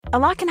A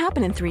lot can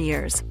happen in 3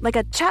 years, like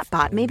a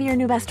chatbot may be your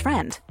new best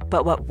friend.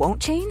 But what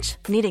won't change?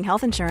 Needing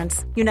health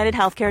insurance. United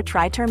Healthcare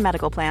Tri-Term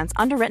Medical Plans,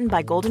 underwritten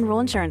by Golden Rule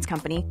Insurance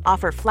Company,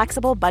 offer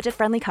flexible,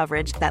 budget-friendly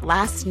coverage that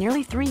lasts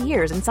nearly 3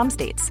 years in some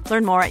states.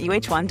 Learn more at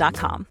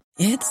uh1.com.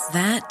 It's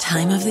that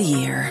time of the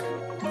year.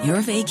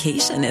 Your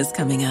vacation is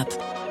coming up.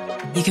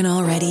 You can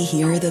already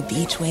hear the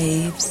beach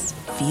waves,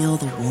 feel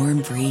the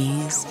warm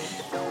breeze,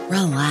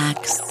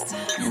 relax,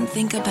 and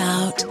think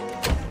about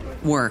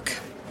work.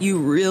 You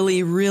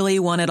really, really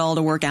want it all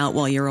to work out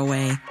while you're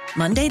away.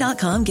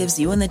 Monday.com gives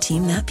you and the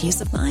team that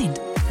peace of mind.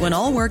 When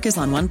all work is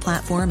on one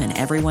platform and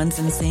everyone's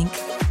in sync,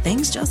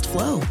 things just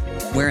flow.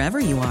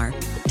 Wherever you are,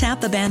 tap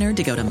the banner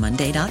to go to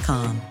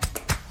Monday.com.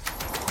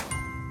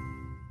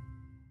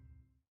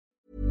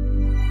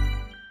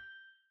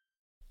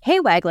 Hey,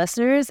 WAG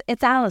listeners,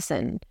 it's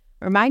Allison,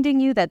 reminding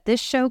you that this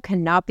show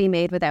cannot be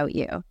made without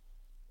you.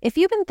 If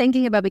you've been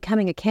thinking about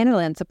becoming a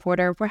Canadaland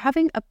supporter, we're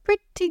having a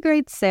pretty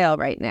great sale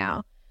right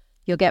now.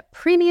 You'll get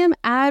premium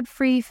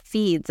ad-free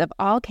feeds of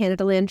all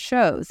Canadaland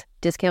shows,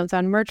 discounts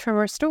on merch from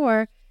our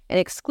store, and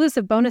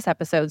exclusive bonus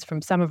episodes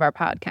from some of our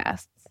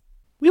podcasts.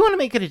 We want to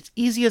make it as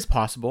easy as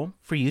possible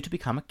for you to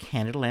become a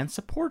Canadaland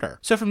supporter.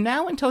 So from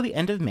now until the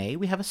end of May,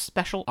 we have a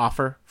special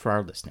offer for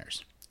our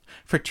listeners.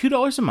 For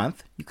 $2 a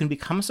month, you can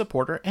become a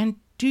supporter and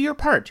do your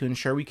part to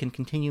ensure we can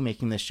continue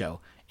making this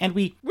show. And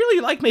we really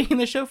like making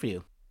this show for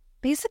you.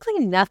 Basically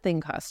nothing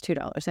costs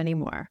 $2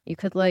 anymore. You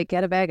could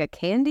get a bag of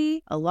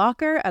candy, a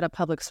locker at a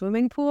public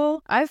swimming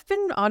pool. I've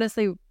been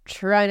honestly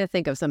trying to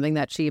think of something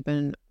that cheap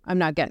and I'm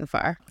not getting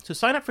far. So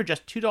sign up for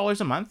just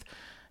 $2 a month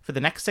for the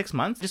next 6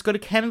 months. Just go to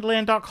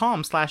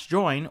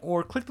Canadaland.com/join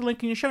or click the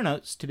link in your show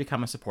notes to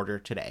become a supporter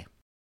today.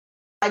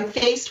 I'm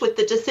faced with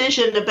the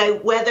decision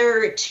about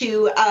whether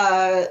to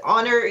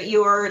honor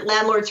your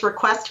landlord's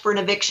request for an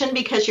eviction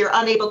because you're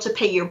unable to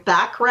pay your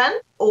back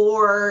rent,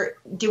 or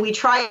do we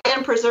try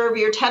and preserve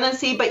your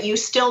tenancy, but you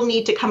still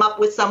need to come up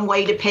with some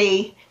way to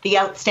pay the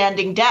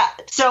outstanding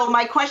debt? So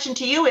my question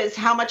to you is,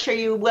 how much are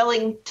you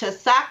willing to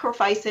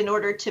sacrifice in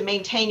order to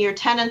maintain your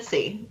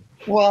tenancy?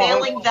 Well,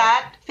 failing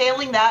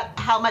that,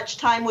 how much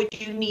time would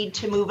you need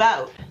to move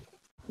out?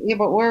 Yeah,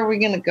 but where are we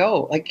going to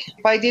go?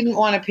 If I didn't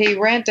want to pay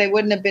rent, I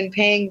wouldn't have been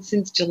paying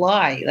since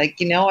July. I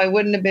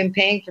wouldn't have been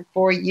paying for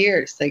 4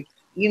 years.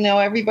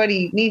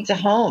 Everybody needs a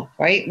home,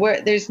 right? Where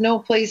there's no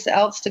place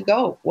else to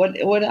go. What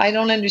I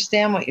don't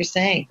understand what you're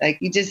saying.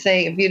 You just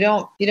say if you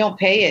don't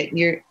pay it,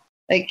 you're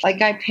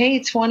I pay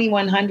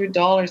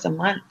 $2,100 a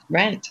month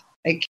rent.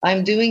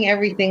 I'm doing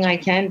everything I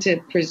can to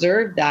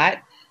preserve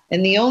that.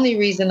 And the only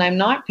reason I'm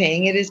not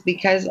paying it is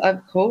because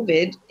of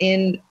COVID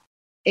in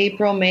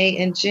April, May,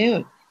 and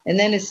June. And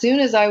then as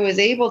soon as I was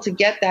able to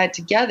get that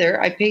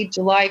together, I paid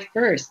July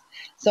 1st.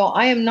 So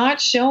I am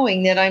not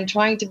showing that I'm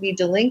trying to be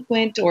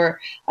delinquent, or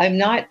I'm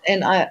not,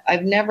 and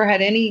I've never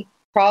had any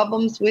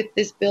problems with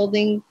this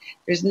building.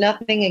 There's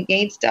nothing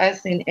against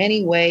us in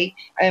any way.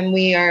 And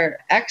we are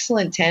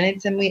excellent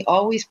tenants and we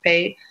always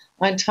pay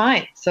on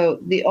time. So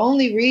the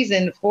only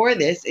reason for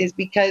this is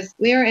because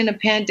we are in a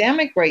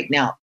pandemic right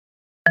now.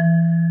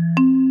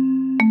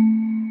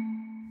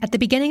 At the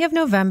beginning of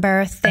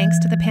November, thanks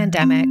to the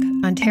pandemic,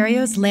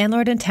 Ontario's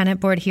Landlord and Tenant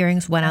Board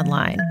hearings went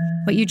online.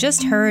 What you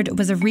just heard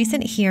was a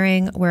recent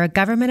hearing where a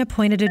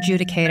government-appointed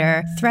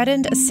adjudicator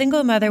threatened a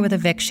single mother with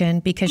eviction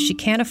because she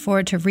can't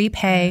afford to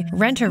repay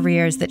rent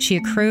arrears that she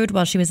accrued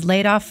while she was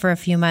laid off for a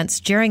few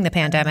months during the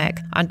pandemic,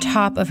 on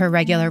top of her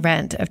regular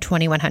rent of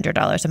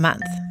 $2,100 a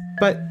month.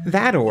 But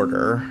that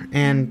order,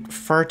 and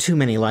far too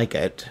many like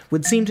it,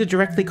 would seem to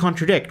directly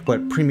contradict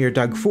what Premier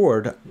Doug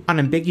Ford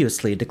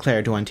unambiguously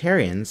declared to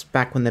Ontarians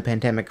back when the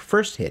pandemic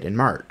first hit in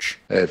March.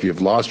 If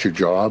you've lost your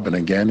job, and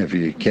again, if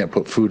you can't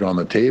put food on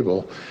the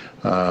table,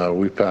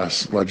 we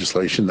passed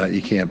legislation that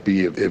you can't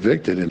be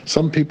evicted. And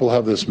some people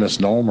have this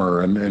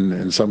misnomer, and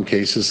in some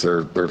cases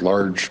they're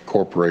large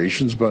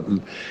corporations, but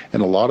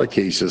in a lot of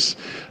cases,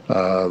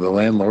 the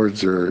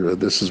landlords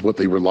this is what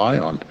they rely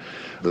on.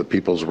 The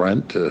people's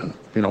rent to,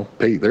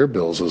 pay their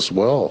bills as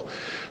well.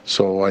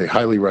 So I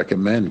highly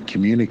recommend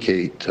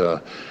communicate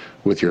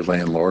with your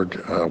landlord,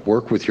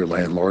 work with your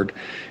landlord,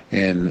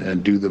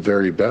 and do the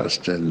very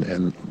best.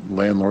 And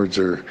landlords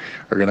are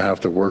going to have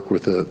to work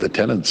with the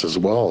tenants as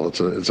well.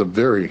 It's a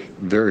very,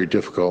 very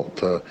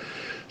difficult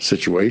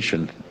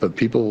situation, but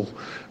people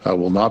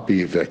will not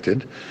be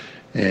evicted.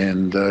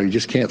 And you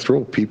just can't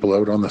throw people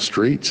out on the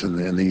streets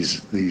in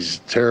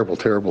these terrible,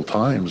 terrible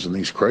times and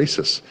these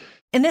crises.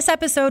 In this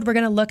episode, we're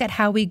going to look at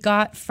how we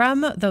got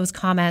from those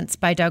comments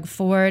by Doug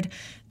Ford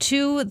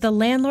to the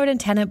Landlord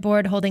and Tenant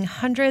Board holding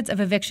hundreds of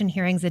eviction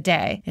hearings a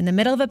day in the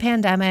middle of a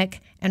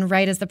pandemic and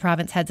right as the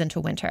province heads into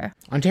winter.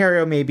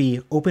 Ontario may be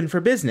open for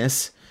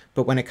business,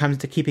 but when it comes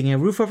to keeping a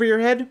roof over your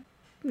head,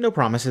 no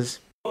promises.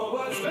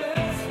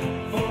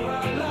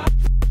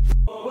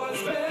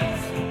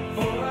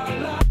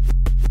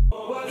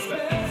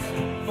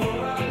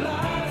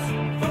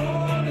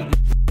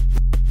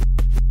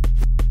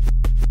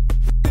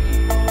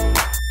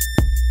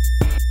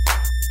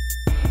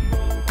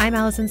 I'm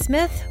Allison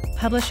Smith,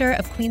 publisher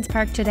of Queen's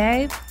Park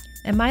Today.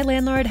 and my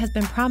landlord has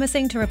been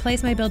promising to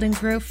replace my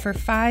building's roof for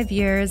 5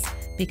 years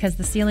because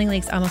the ceiling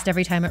leaks almost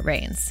every time it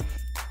rains.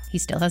 He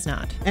still has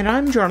not. And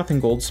I'm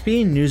Jonathan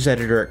Goldsby, news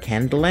editor at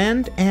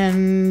Canadaland,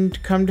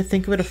 and come to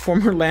think of it, a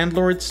former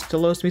landlord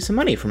still owes me some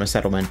money from a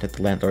settlement at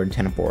the Landlord and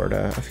Tenant Board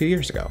a few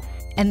years ago.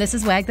 And this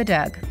is Wag the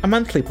Doug, a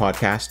monthly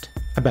podcast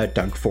about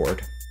Doug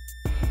Ford.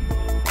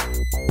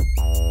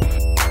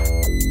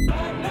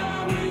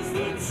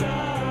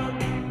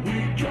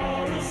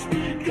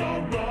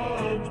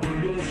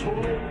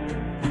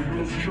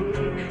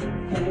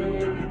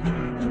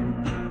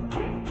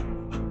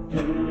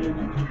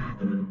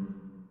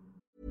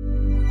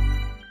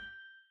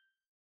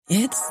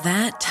 It's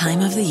that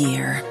time of the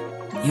year.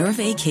 Your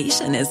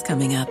vacation is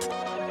coming up.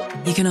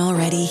 You can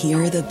already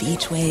hear the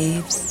beach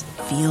waves,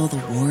 feel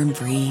the warm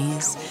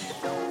breeze,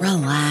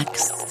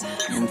 relax,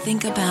 and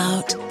think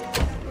about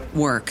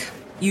work.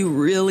 You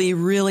really,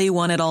 really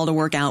want it all to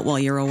work out while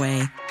you're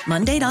away.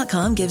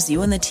 Monday.com gives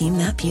you and the team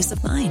that peace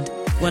of mind.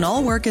 When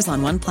all work is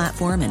on one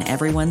platform and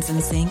everyone's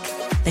in sync,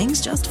 things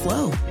just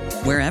flow.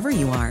 Wherever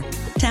you are,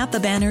 tap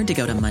the banner to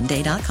go to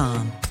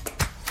Monday.com.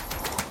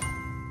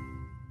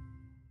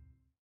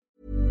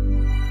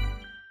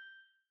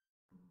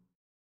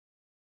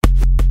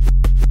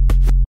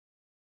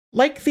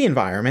 Like the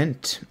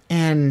environment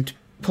and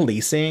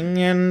policing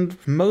and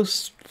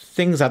most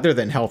things other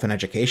than health and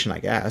education, I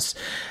guess,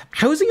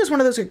 housing is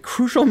one of those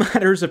crucial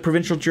matters of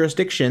provincial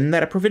jurisdiction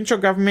that a provincial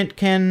government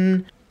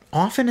can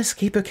often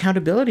escape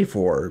accountability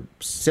for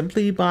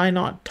simply by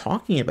not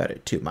talking about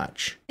it too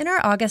much. In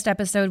our August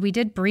episode, we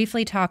did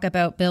briefly talk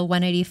about Bill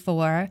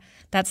 184.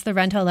 That's the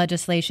rental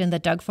legislation the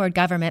Doug Ford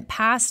government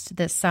passed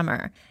this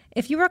summer.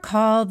 If you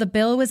recall, the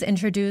bill was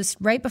introduced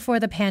right before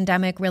the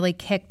pandemic really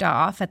kicked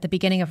off at the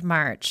beginning of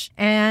March.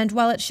 And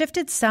while it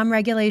shifted some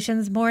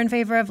regulations more in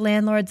favor of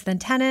landlords than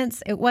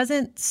tenants, it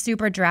wasn't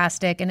super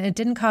drastic and it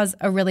didn't cause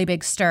a really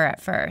big stir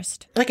at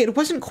first. It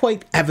wasn't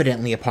quite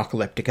evidently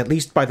apocalyptic, at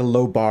least by the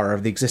low bar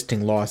of the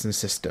existing laws and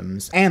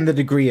systems, and the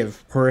degree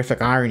of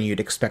horrific irony you'd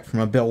expect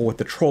from a bill with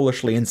the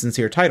trollishly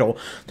insincere title,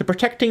 the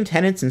Protecting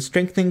Tenants and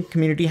Strengthening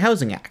Community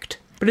Housing Act.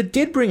 But it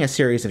did bring a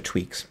series of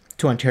tweaks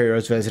to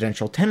Ontario's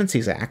Residential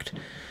Tenancies Act,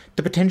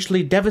 the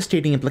potentially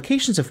devastating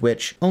implications of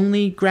which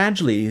only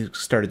gradually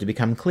started to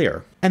become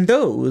clear. And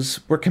those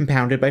were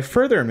compounded by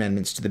further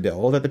amendments to the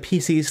bill that the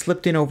PC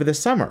slipped in over the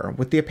summer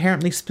with the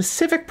apparently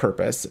specific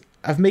purpose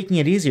of making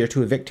it easier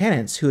to evict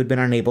tenants who had been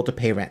unable to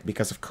pay rent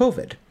because of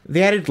COVID.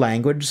 They added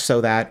language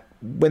so that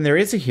when there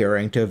is a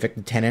hearing to evict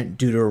a tenant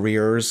due to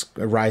arrears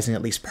arising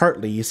at least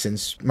partly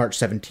since March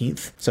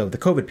 17th, so the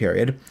COVID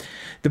period,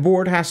 the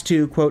board has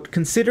to, quote,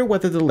 consider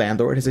whether the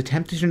landlord has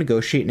attempted to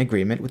negotiate an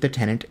agreement with the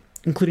tenant,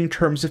 including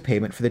terms of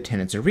payment for the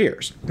tenant's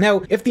arrears.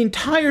 Now, if the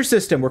entire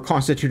system were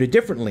constituted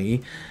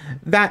differently,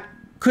 that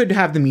could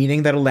have the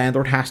meaning that a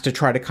landlord has to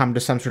try to come to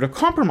some sort of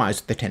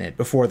compromise with the tenant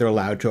before they're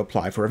allowed to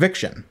apply for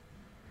eviction.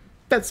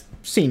 That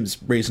seems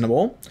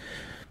reasonable.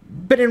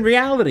 But in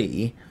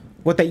reality,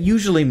 what that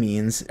usually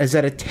means is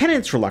that a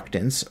tenant's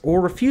reluctance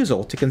or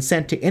refusal to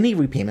consent to any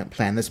repayment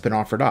plan that's been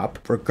offered up,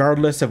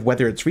 regardless of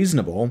whether it's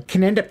reasonable,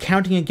 can end up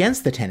counting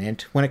against the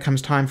tenant when it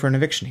comes time for an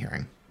eviction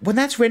hearing. When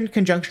that's read in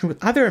conjunction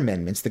with other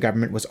amendments the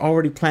government was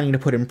already planning to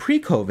put in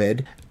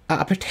pre-COVID,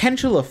 a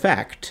potential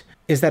effect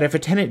is that if a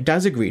tenant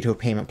does agree to a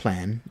payment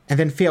plan and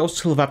then fails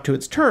to live up to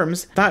its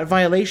terms, that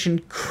violation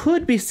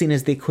could be seen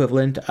as the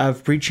equivalent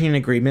of breaching an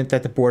agreement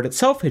that the board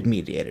itself had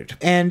mediated.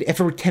 And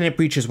if a tenant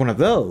breaches one of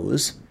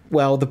those,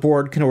 well, the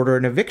board can order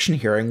an eviction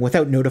hearing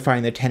without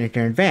notifying the tenant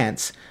in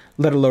advance,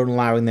 let alone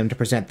allowing them to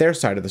present their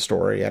side of the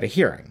story at a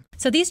hearing.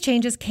 So these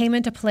changes came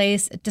into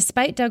place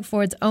despite Doug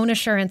Ford's own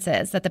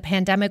assurances that the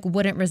pandemic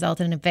wouldn't result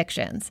in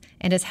evictions,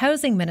 and his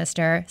housing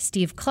minister,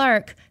 Steve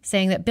Clark,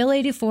 saying that Bill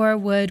 84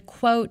 would,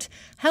 quote,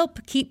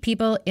 help keep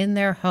people in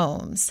their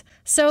homes.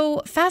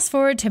 So fast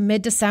forward to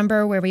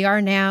mid-December, where we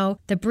are now,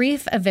 the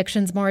brief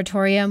evictions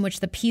moratorium, which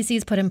the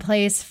PCs put in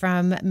place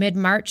from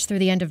mid-March through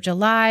the end of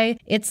July,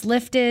 it's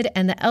lifted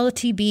and the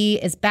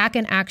LTB is back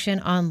in action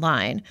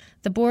online.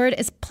 The board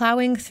is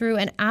plowing through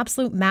an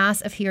absolute mass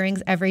of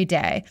hearings every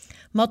day.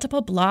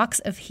 Multiple blocks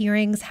of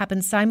hearings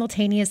happen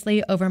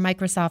simultaneously over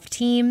Microsoft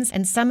Teams,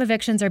 and some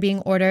evictions are being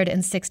ordered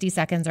in 60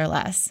 seconds or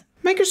less.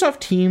 Microsoft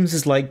Teams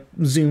is like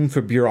Zoom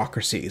for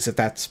bureaucracies, if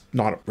that's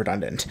not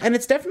redundant. And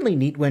it's definitely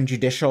neat when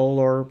judicial,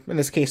 or in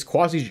this case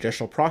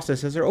quasi-judicial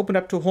processes are opened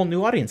up to whole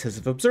new audiences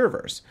of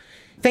observers.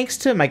 Thanks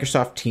to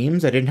Microsoft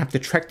Teams, I didn't have to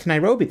trek to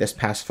Nairobi this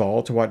past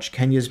fall to watch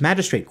Kenya's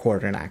magistrate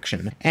court in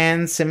action.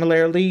 And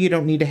similarly, you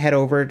don't need to head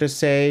over to,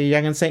 say,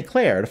 Yonge and St.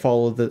 Clair to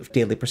follow the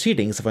daily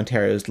proceedings of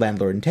Ontario's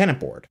Landlord and Tenant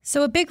Board.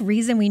 So a big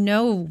reason we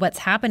know what's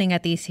happening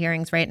at these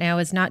hearings right now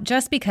is not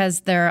just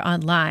because they're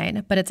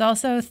online, but it's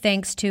also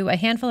thanks to a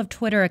handful of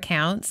Twitter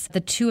accounts,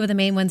 the two of the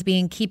main ones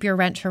being Keep Your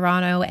Rent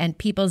Toronto and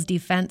People's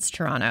Defense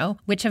Toronto,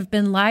 which have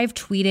been live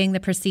tweeting the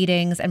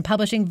proceedings and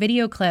publishing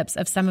video clips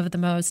of some of the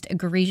most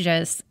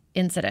egregious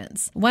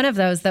incidents. One of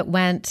those that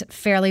went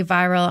fairly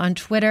viral on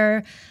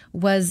Twitter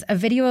was a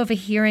video of a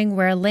hearing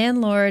where a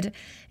landlord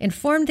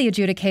informed the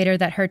adjudicator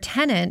that her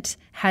tenant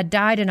had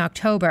died in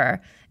October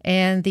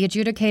And the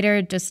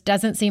adjudicator just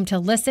doesn't seem to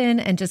listen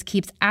and just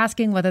keeps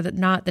asking whether or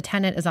not the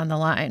tenant is on the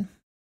line.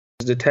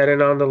 Is the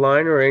tenant on the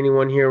line or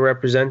anyone here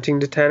representing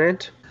the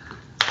tenant?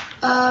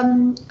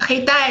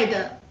 He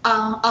died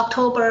on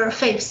October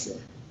 5th.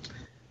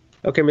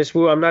 Okay, Ms.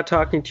 Wu, I'm not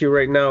talking to you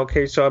right now,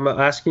 okay? So I'm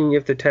asking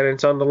if the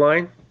tenant's on the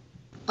line.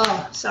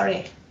 Oh,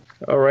 sorry.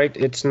 All right,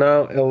 it's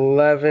now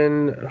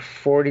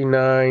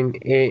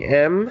 11:49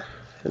 a.m.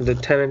 The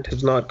tenant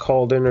has not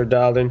called in or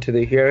dialed into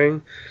the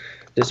hearing,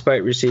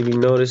 despite receiving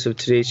notice of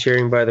today's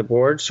hearing by the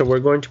board. So we're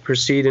going to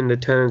proceed in the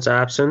tenant's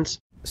absence.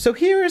 So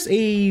here's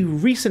a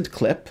recent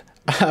clip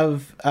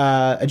of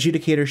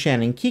adjudicator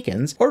Shannon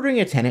Keekins ordering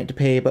a tenant to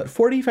pay about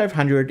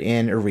 $4,500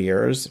 in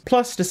arrears,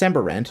 plus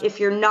December rent. If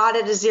you're not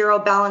at a zero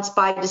balance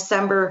by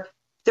December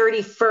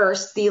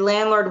 31st, the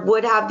landlord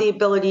would have the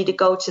ability to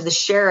go to the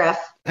sheriff.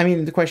 I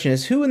mean, the question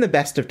is, who in the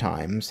best of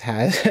times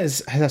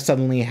has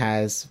suddenly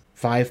has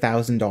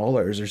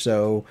 $5,000 or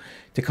so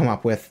to come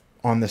up with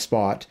on the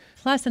spot?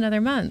 Plus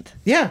another month.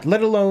 Yeah,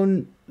 let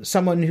alone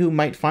someone who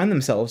might find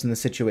themselves in the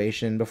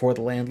situation before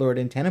the landlord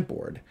and tenant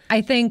board.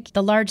 I think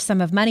the large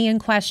sum of money in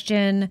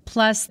question,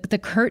 plus the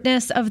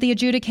curtness of the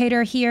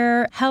adjudicator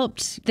here,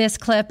 helped this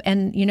clip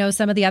and,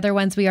 some of the other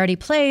ones we already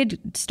played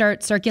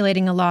start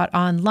circulating a lot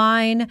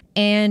online.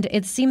 And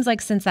it seems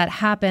like since that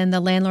happened, the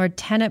landlord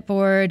tenant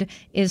board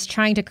is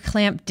trying to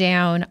clamp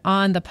down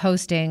on the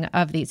posting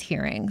of these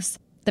hearings.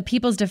 The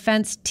People's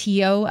Defence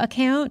TO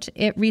account,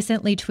 it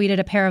recently tweeted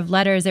a pair of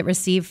letters it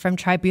received from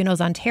Tribunals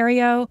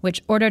Ontario,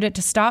 which ordered it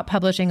to stop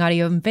publishing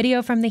audio and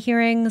video from the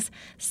hearings,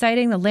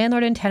 citing the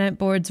Landlord and Tenant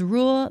Board's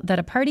rule that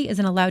a party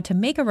isn't allowed to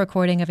make a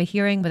recording of a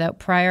hearing without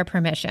prior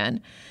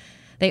permission.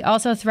 They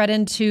also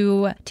threatened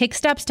to take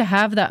steps to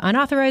have the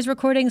unauthorized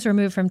recordings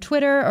removed from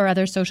Twitter or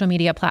other social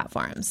media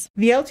platforms.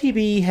 The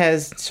LTB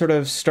has sort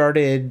of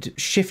started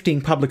shifting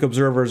public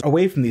observers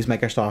away from these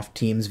Microsoft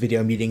Teams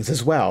video meetings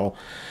as well.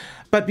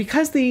 But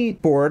because the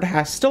board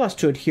still has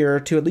to adhere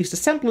to at least a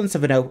semblance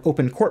of an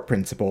open court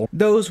principle,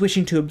 those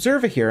wishing to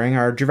observe a hearing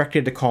are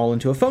directed to call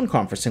into a phone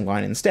conferencing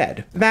line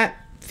instead. That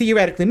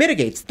theoretically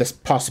mitigates this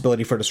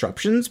possibility for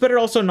disruptions, but it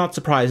also not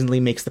surprisingly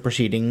makes the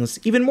proceedings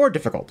even more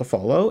difficult to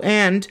follow,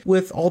 and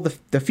with all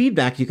the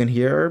feedback you can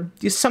hear,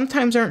 you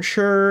sometimes aren't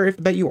sure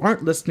that you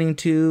aren't listening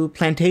to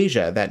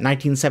Plantasia, that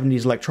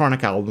 1970s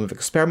electronic album of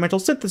experimental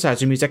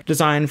synthesizer music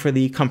designed for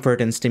the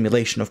comfort and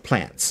stimulation of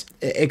plants,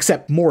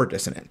 except more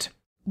dissonant.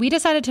 We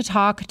decided to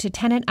talk to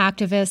tenant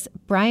activists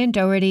Brian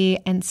Doherty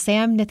and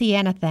Sam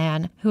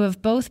Nithyanathan, who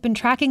have both been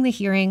tracking the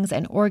hearings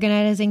and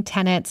organizing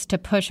tenants to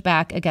push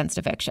back against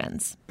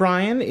evictions.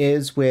 Brian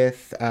is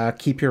with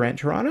Keep Your Rent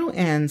Toronto,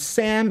 and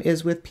Sam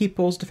is with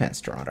People's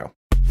Defence Toronto.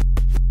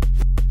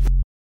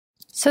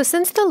 So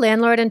since the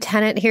landlord and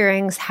tenant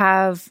hearings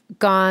have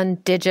gone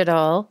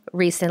digital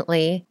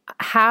recently,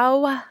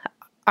 how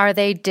are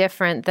they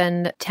different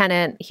than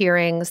tenant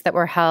hearings that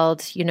were held,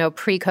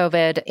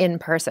 pre-COVID in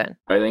person?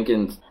 I think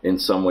in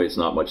some ways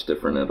not much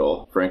different at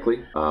all,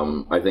 frankly.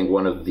 I think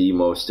one of the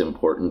most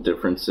important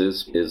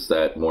differences is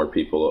that more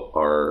people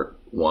are,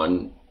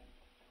 one,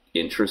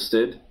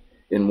 interested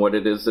in what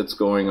it is that's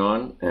going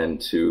on, and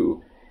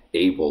two,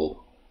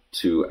 able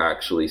to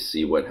actually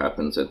see what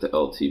happens at the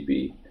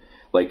LTB.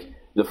 Like,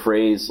 the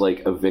phrase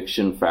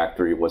eviction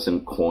factory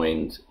wasn't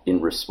coined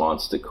in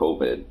response to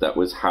COVID. That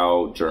was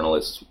how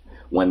journalists,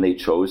 when they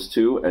chose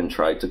to and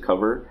tried to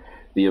cover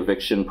the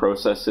eviction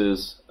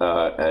processes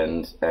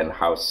and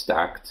how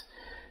stacked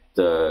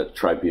the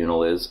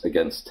tribunal is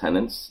against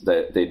tenants,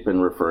 that they'd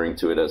been referring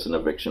to it as an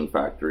eviction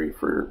factory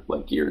for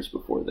years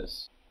before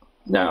this.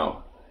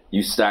 Now,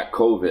 you stack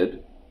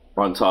COVID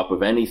on top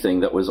of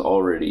anything that was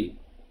already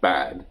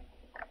bad,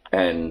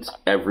 and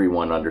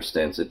everyone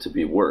understands it to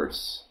be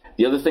worse.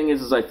 The other thing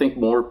is I think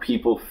more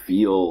people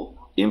feel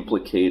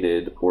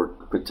implicated or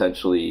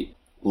potentially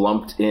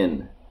lumped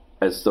in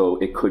as though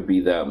it could be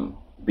them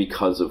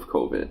because of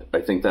COVID.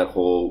 I think that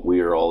whole we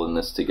are all in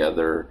this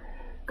together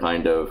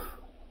kind of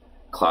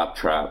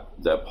claptrap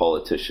that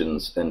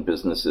politicians and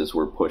businesses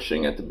were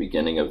pushing at the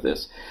beginning of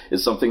this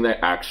is something that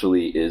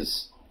actually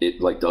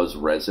does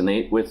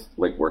resonate with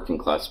working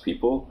class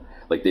people.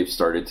 They've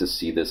started to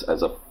see this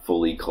as a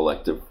fully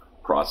collective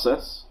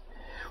process,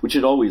 which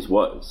it always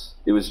was.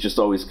 It was just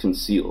always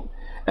concealed.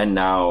 And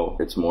now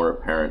it's more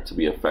apparent to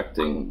be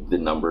affecting the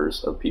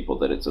numbers of people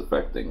that it's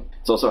affecting.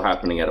 It's also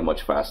happening at a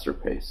much faster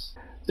pace.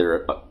 There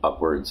are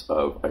upwards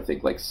of, I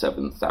think,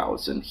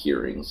 7,000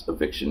 hearings,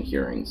 eviction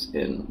hearings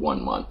in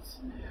 1 month,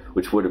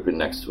 which would have been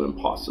next to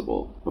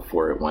impossible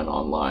before it went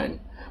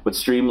online. But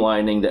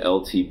streamlining the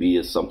LTB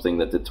is something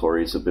that the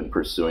Tories have been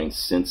pursuing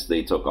since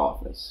they took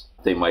office.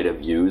 They might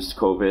have used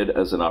COVID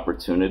as an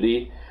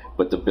opportunity,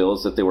 but the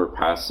bills that they were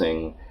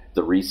passing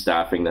the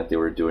restaffing that they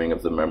were doing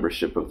of the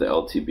membership of the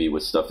LTB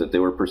was stuff that they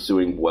were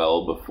pursuing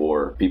well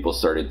before people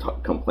started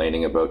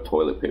complaining about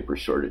toilet paper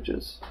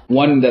shortages.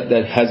 One that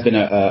has been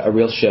a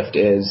real shift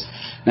is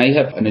now you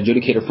have an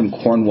adjudicator from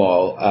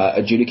Cornwall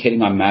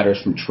adjudicating on matters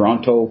from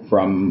Toronto,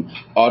 from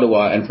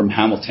Ottawa, and from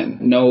Hamilton.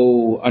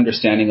 No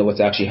understanding of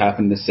what's actually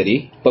happened in the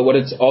city. But what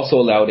it's also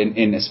allowed,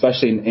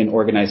 especially in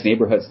organized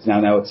neighborhoods,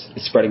 now it's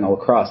spreading all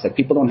across, that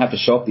people don't have to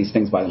show up these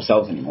things by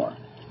themselves anymore.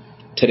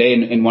 Today,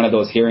 in one of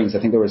those hearings, I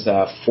think there was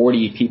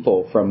 40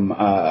 people from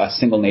a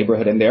single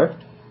neighborhood in there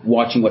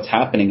watching what's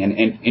happening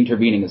and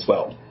intervening as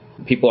well.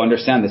 People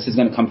understand this is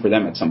going to come for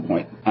them at some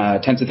point.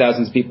 Tens of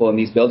thousands of people in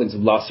these buildings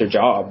have lost their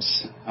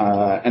jobs,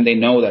 and they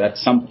know that at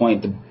some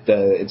point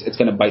it's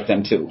going to bite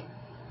them too.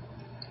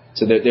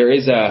 So there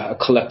is a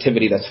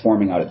collectivity that's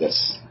forming out of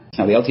this.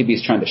 Now, the LTB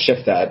is trying to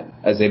shift that,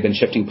 as they've been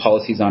shifting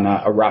policies on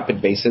a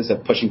rapid basis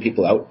of pushing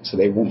people out so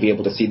they won't be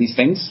able to see these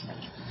things.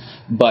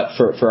 But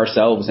for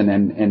ourselves and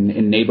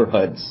in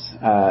neighborhoods,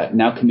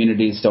 now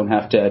communities don't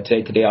have to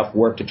take a day off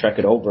work to trek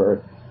it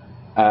over.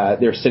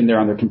 They're sitting there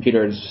on their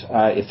computers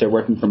if they're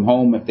working from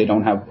home, if they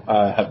don't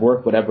have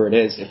work, whatever it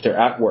is, if they're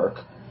at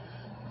work,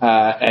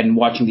 and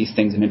watching these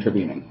things and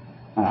intervening.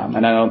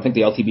 And I don't think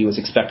the LTB was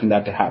expecting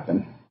that to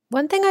happen.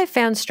 One thing I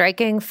found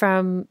striking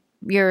from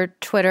your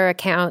Twitter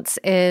accounts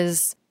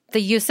is the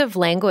use of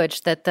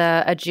language that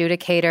the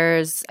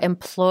adjudicators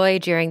employ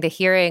during the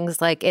hearings.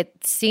 Like, it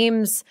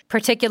seems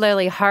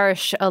particularly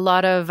harsh. A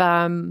lot of,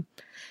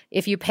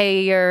 if you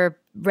pay your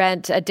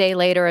rent a day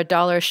late or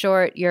 $1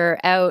 short, you're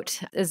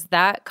out. Is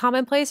that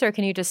commonplace? Or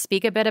can you just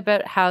speak a bit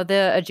about how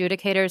the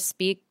adjudicators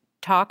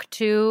talk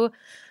to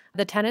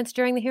the tenants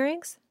during the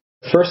hearings?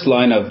 First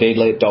line of day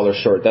late,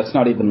 $1 short, that's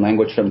not even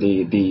language from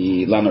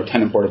the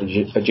Landlord-Tenant Board of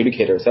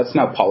Adjudicators. That's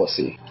now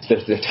policy.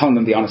 They're telling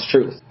them the honest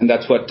truth. And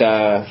that's what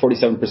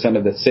 47%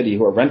 of the city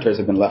who are renters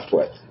have been left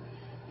with.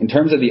 In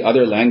terms of the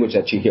other language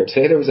that you hear,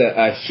 today there was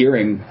a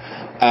hearing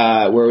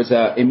where it was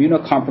an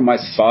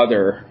immunocompromised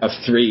father of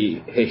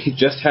 3. He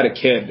just had a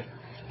kid,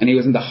 and he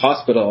was in the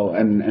hospital,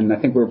 and I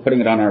think we were putting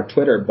it on our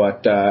Twitter,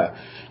 but the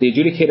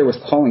adjudicator was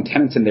calling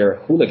tenants in there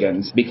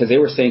hooligans because they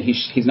were saying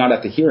he's not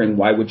at the hearing.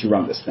 Why would you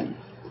run this thing?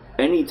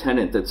 Any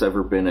tenant that's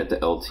ever been at the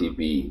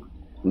LTB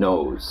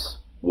knows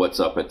what's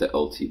up at the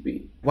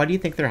LTB. Why do you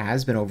think there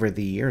has been over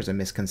the years a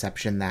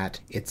misconception that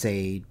it's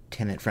a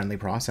tenant-friendly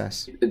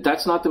process?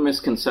 That's not the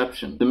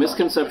misconception. The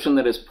misconception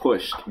that is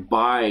pushed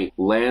by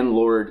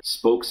landlord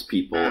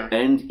spokespeople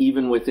and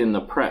even within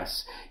the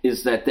press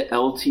is that the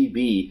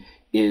LTB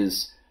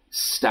is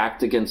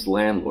stacked against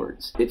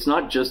landlords. It's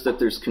not just that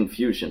there's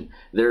confusion.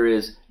 There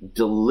is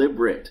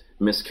deliberate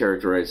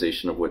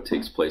mischaracterization of what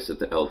takes place at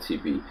the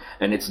LTB,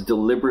 and it's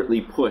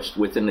deliberately pushed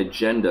with an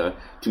agenda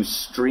to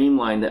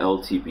streamline the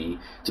LTB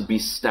to be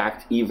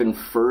stacked even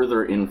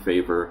further in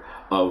favor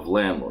of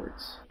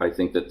landlords. I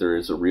think that there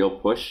is a real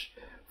push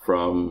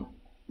from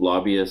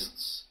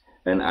lobbyists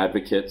and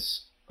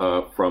advocates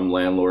from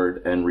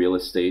landlord and real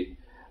estate,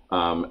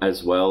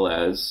 as well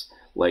as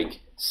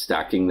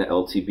stacking the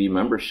LTB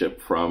membership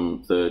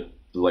from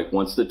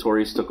once the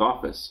Tories took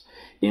office,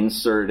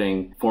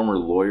 inserting former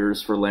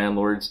lawyers for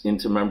landlords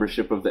into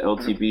membership of the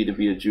LTB to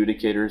be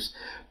adjudicators,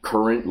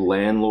 current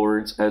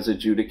landlords as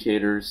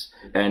adjudicators,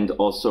 and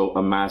also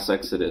a mass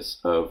exodus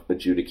of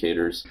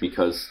adjudicators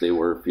because they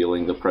were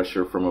feeling the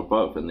pressure from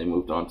above and they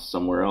moved on to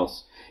somewhere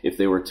else. If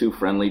they were too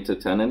friendly to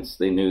tenants,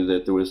 they knew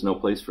that there was no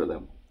place for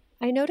them.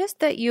 I noticed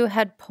that you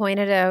had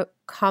pointed out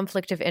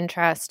conflict of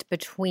interest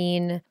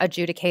between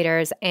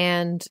adjudicators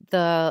and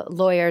the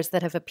lawyers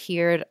that have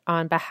appeared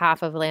on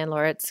behalf of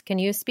landlords. Can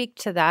you speak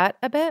to that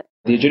a bit?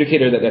 The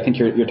adjudicator that I think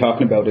you're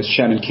talking about is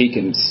Shannon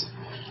Keekins,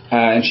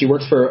 and she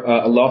works for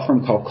a law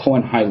firm called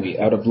Cohen Hiley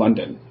out of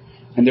London.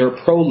 And they're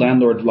a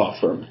pro-landlord law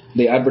firm.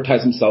 They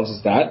advertise themselves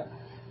as that.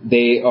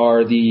 They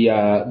are the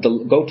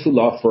go-to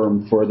law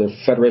firm for the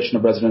Federation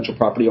of Residential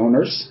Property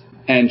Owners,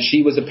 and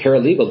she was a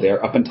paralegal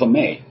there up until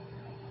May.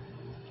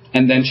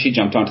 And then she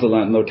jumped onto the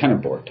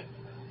Landlord-Tenant Board.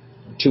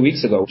 2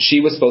 weeks ago, she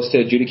was supposed to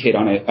adjudicate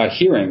on a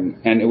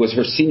hearing, and it was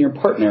her senior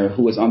partner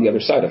who was on the other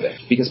side of it.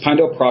 Because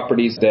Pinedale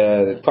Properties,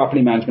 the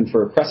property management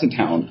for Crescent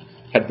Town,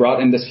 had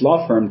brought in this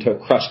law firm to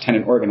crush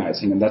tenant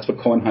organizing, and that's what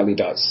Cohen Hiley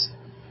does.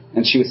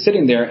 And she was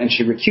sitting there, and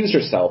she recused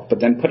herself, but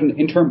then put an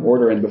interim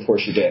order in before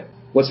she did.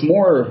 What's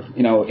more,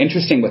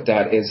 interesting with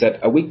that is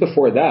that a week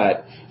before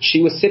that,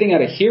 she was sitting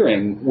at a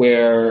hearing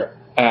where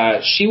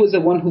she was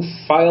the one who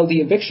filed the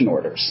eviction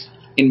orders.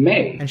 In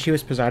May. And she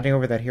was presiding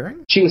over that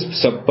hearing? She was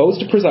supposed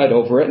to preside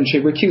over it, and she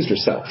recused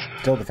herself.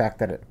 Still, the fact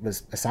that it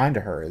was assigned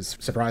to her is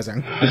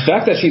surprising. The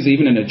fact that she's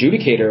even an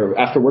adjudicator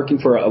after working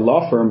for a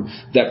law firm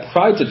that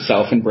prides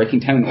itself in breaking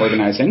tenant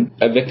organizing,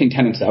 evicting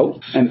tenants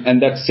out,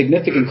 and that's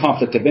significant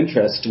conflict of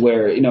interest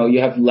where, you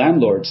have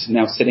landlords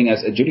now sitting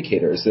as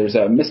adjudicators. There's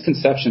a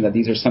misconception that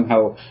these are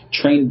somehow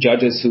trained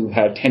judges who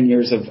have 10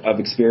 years of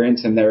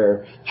experience and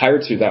they're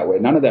hired through that way.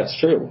 None of that's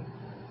true.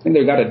 I think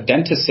they've got a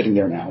dentist sitting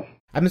there now.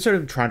 I've been sort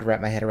of trying to wrap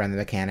my head around the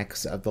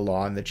mechanics of the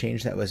law and the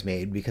change that was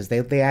made, because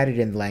they added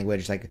in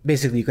language like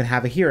basically you can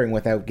have a hearing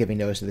without giving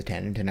notice to the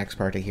tenant, an ex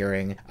parte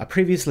hearing.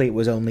 Previously, it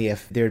was only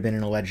if there had been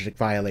an alleged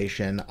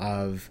violation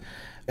of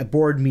a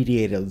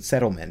board-mediated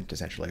settlement,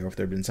 essentially, or if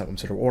there had been some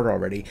sort of order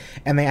already.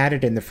 And they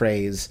added in the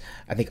phrase,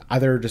 I think,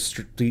 other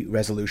dispute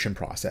resolution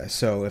process.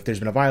 So if there's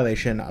been a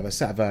violation of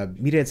a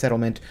mediated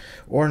settlement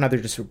or another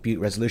dispute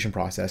resolution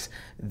process,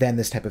 then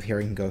this type of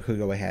hearing could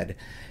go ahead.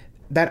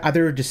 That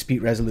other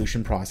dispute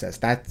resolution process,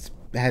 that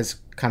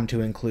has come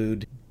to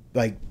include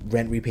like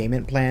rent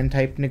repayment plan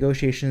type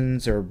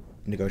negotiations or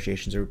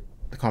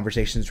the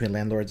conversations between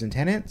landlords and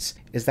tenants.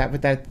 Is that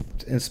what that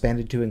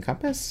expanded to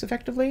encompass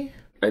effectively?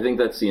 I think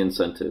that's the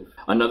incentive.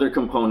 Another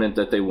component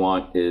that they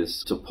want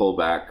is to pull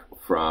back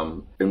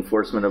from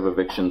enforcement of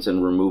evictions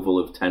and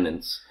removal of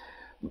tenants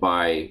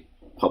by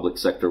public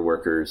sector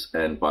workers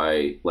and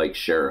by like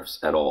sheriffs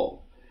at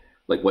all.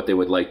 Like what they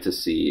would like to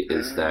see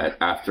is that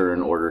after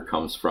an order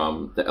comes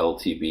from the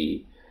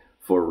LTB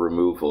for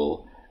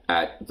removal,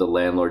 at the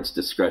landlord's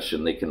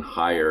discretion, they can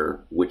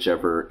hire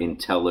whichever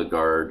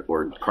IntelliGuard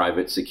or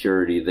private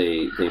security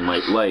they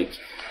might like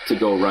to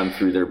go run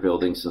through their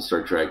buildings and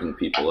start dragging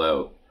people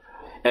out.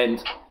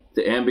 And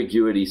the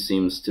ambiguity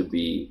seems to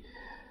be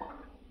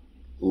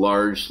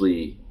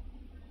largely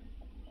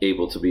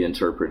able to be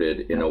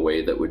interpreted in a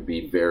way that would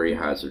be very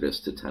hazardous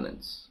to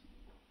tenants.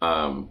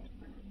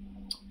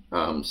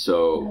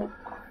 So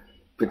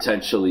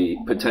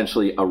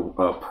potentially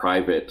a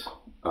private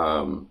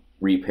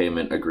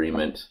repayment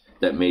agreement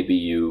that maybe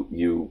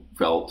you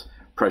felt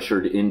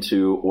pressured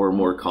into or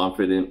more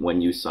confident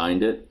when you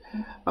signed it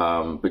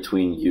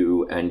between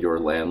you and your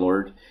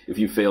landlord. If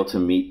you fail to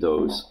meet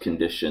those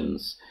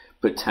conditions,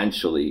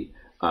 potentially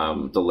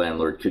the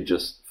landlord could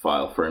just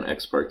file for an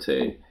ex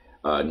parte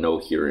no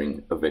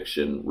hearing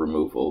eviction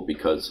removal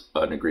because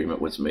an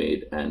agreement was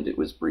made and it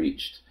was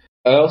breached.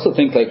 I also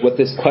think like with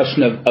this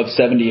question of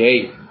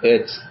 78,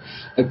 it's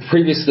like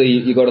previously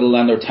you go to the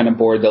landlord tenant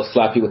board, they'll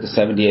slap you with the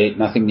 78,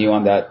 nothing new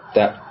on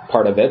that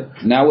part of it.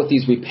 Now with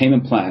these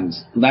repayment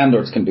plans,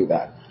 landlords can do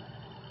that.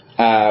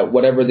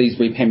 Whatever these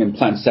repayment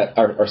plans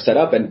are set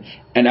up, and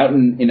out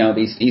in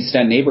these East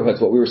End neighborhoods,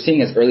 what we were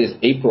seeing as early as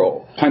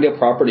April, Pinedale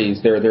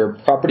Properties, their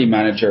property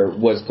manager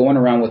was going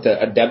around with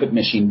a debit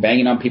machine,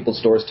 banging on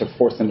people's doors to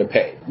force them to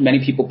pay.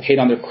 Many people paid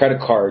on their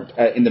credit card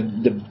in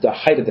the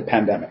height of the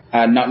pandemic,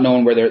 not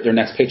knowing where their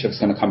next paycheck is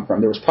going to come from.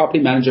 There was property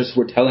managers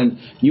who were telling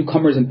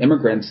newcomers and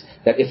immigrants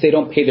that if they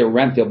don't pay their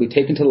rent, they'll be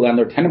taken to the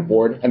landlord tenant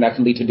board, and that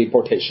can lead to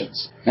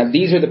deportations. Now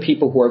these are the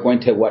people who are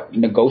going to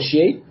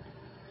negotiate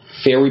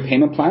fair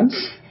repayment plans,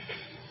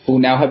 who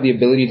now have the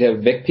ability to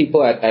evict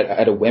people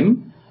at a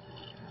whim,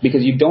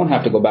 because you don't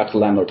have to go back to the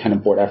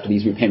landlord-tenant board after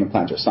these repayment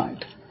plans are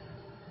signed.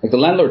 Like the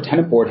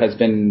landlord-tenant board has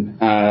been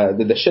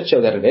the shit show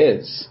that it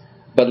is,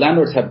 but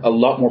landlords have a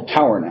lot more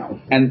power now.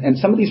 And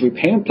some of these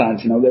repayment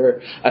plans,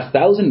 they're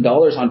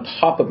 $1,000 on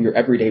top of your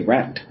everyday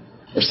rent.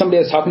 Or somebody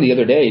I was talking the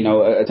other day,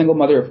 a single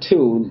mother of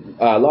two,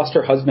 lost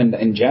her husband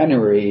in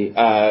January,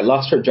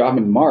 lost her job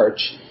in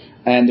March,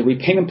 and the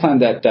repayment plan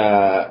that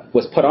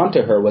was put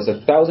onto her was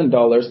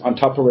 $1,000 on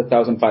top of her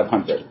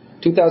 $1,500,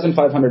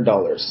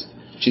 $2,500.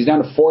 She's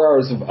down to 4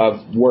 hours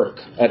of work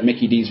at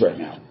Mickey D's right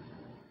now.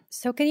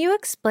 So can you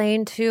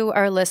explain to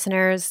our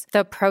listeners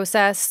the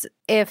process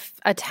if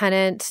a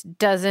tenant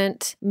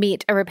doesn't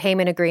meet a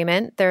repayment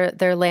agreement?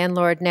 Their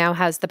landlord now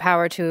has the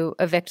power to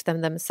evict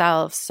them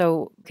themselves.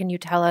 So can you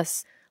tell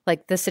us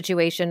like the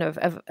situation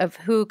of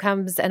who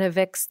comes and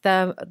evicts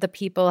the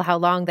people, how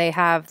long they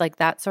have, like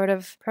that sort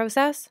of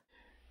process?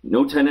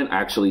 No tenant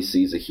actually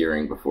sees a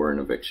hearing before an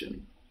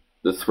eviction.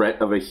 The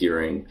threat of a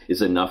hearing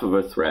is enough of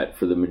a threat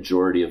for the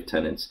majority of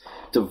tenants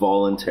to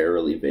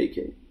voluntarily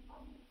vacate.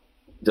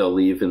 They'll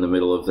leave in the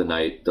middle of the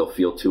night, they'll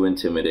feel too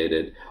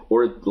intimidated,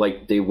 or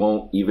like they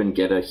won't even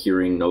get a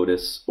hearing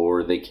notice,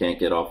 or they can't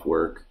get off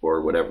work,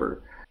 or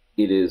whatever.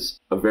 It is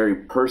a very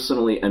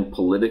personally and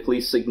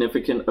politically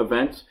significant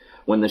event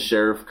when the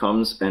sheriff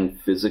comes and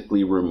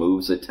physically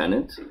removes a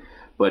tenant,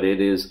 but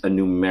it is a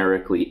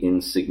numerically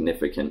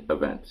insignificant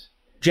event.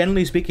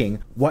 Generally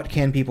speaking, what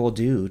can people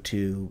do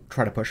to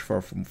try to push for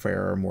a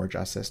fairer, more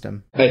just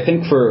system? I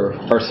think for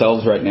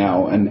ourselves right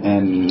now and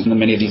in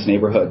many of these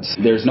neighborhoods,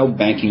 there's no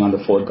banking on the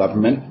Ford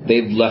government.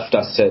 They've left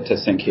us to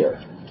sink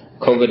here.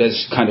 COVID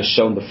has kind of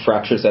shown the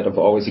fractures that have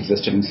always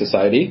existed in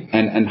society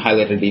and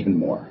highlighted even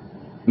more.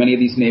 Many of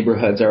these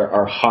neighborhoods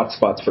are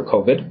hotspots for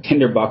COVID.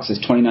 Tinderbox is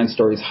 29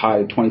 stories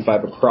high,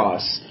 25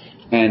 across,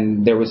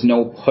 and there was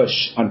no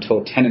push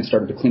until tenants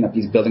started to clean up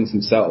these buildings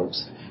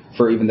themselves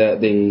for even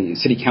the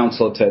city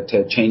council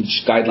to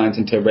change guidelines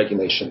into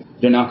regulation.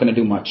 They're not going to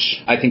do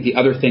much. I think the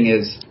other thing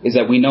is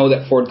that we know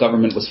that Ford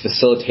government was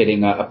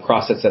facilitating a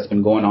process that's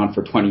been going on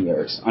for 20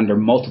 years under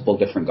multiple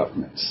different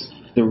governments.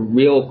 The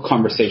real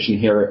conversation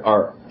here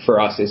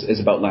for us is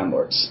about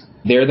landlords.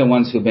 They're the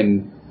ones who've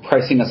been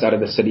pricing us out of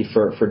the city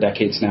for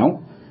decades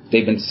now.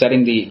 They've been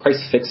setting the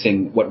price,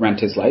 fixing what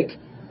rent is like.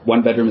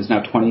 One bedroom is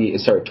now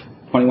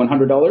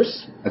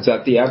 $2,100. That's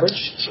at the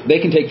average. They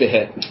can take the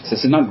hit.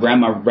 This is not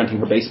grandma renting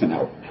her basement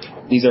out.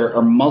 These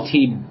are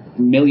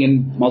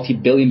multi-million,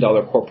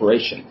 multi-billion-dollar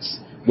corporations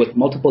with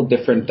multiple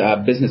different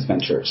business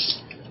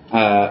ventures.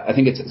 I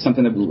think it's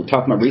something that we were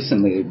talking about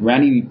recently.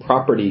 Rani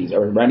Properties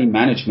or Rani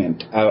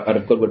Management out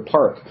of Goodwood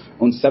Park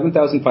owns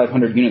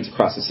 7,500 units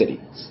across the city.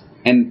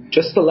 And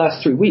just the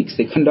last 3 weeks,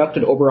 they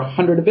conducted over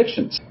 100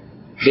 evictions.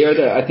 They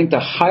are, I think,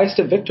 the highest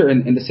evictor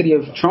in the city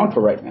of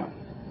Toronto right now,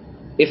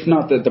 if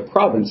not the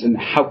province, and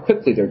how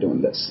quickly they're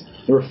doing this.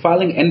 They were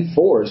filing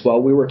N4s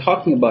while we were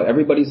talking about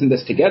everybody's in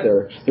this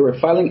together. They were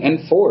filing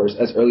N4s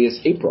as early as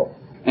April.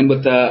 And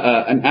with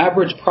an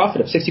average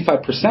profit of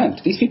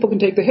 65%, these people can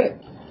take the hit.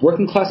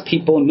 Working class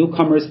people,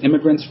 newcomers,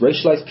 immigrants,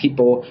 racialized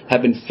people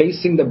have been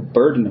facing the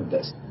burden of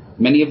this.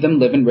 Many of them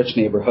live in rich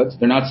neighborhoods.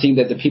 They're not seeing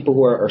that the people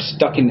who are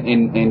stuck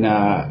in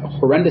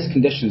horrendous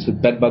conditions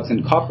with bed bugs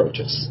and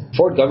cockroaches.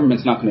 Ford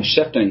government's not going to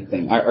shift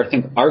anything. I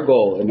think our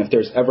goal, and if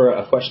there's ever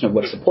a question of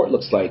what support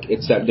looks like,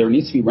 it's that there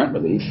needs to be rent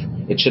relief.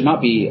 It should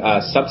not be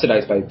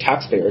subsidized by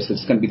taxpayers.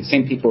 It's going to be the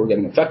same people who are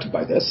getting affected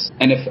by this.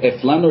 And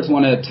if landlords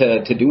wanted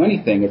to do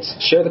anything,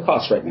 it's share the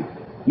cost right now.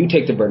 You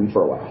take the burden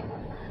for a while.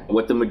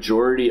 What the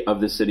majority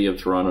of the city of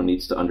Toronto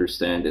needs to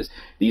understand is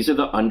these are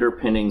the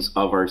underpinnings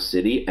of our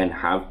city and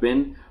have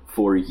been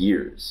for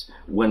years.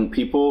 When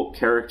people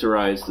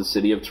characterize the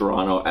city of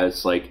Toronto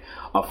as like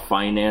a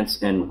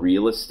finance and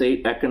real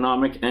estate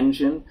economic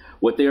engine,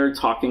 what they are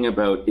talking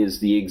about is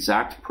the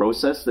exact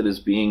process that is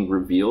being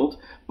revealed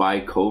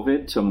by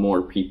COVID to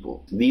more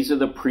people. These are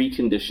the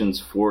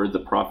preconditions for the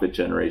profit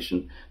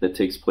generation that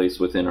takes place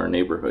within our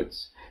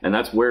neighborhoods. And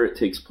that's where it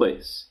takes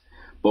place,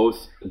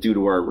 both due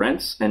to our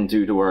rents and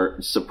due to our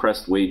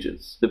suppressed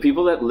wages. The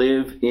people that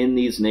live in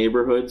these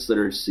neighborhoods that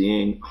are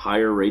seeing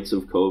higher rates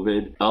of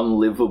COVID,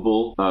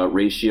 unlivable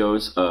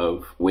ratios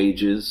of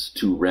wages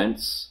to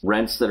rents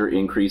that are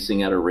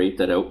increasing at a rate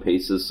that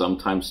outpaces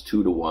sometimes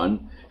 2 to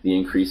 1 the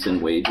increase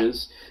in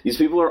wages. These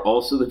people are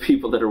also the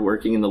people that are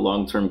working in the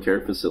long-term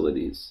care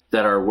facilities,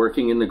 that are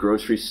working in the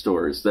grocery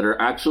stores, that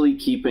are actually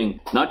keeping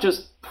not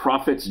just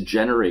profits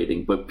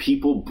generating, but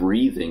people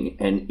breathing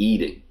and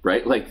eating,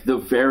 right? Like the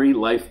very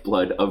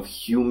lifeblood of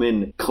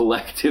human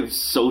collective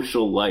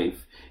social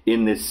life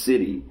in this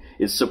city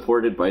is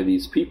supported by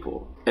these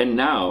people. And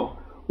now,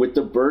 with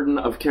the burden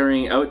of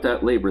carrying out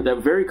that labor,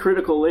 that very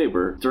critical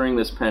labor during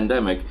this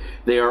pandemic,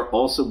 they are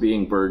also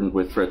being burdened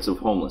with threats of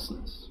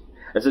homelessness.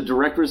 As a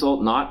direct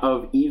result, not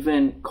of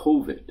even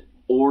COVID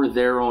or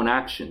their own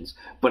actions,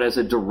 but as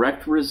a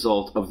direct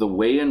result of the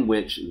way in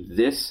which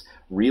this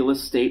real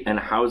estate and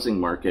housing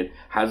market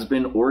has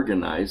been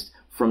organized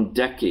from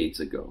decades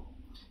ago.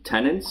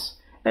 Tenants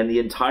and the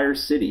entire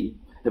city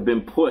have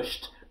been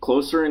pushed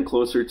closer and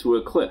closer to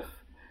a cliff.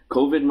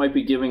 COVID might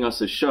be giving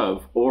us a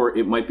shove, or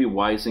it might be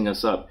wising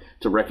us up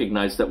to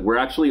recognize that we're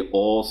actually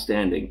all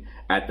standing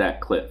at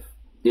that cliff.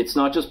 It's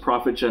not just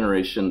profit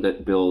generation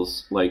that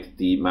bills like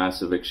the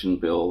mass eviction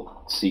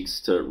bill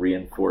seeks to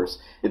reinforce.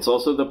 It's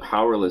also the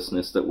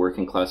powerlessness that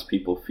working class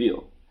people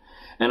feel.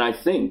 And I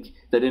think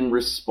that in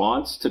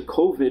response to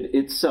COVID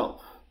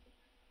itself,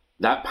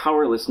 that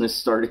powerlessness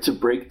started to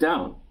break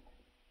down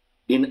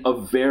in a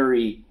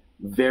very,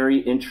 very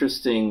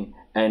interesting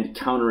and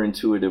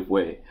counterintuitive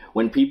way.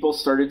 When people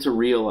started to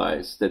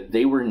realize that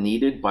they were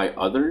needed by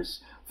others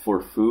for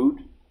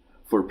food,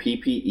 for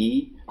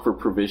PPE, for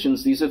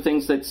provisions. These are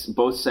things that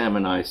both Sam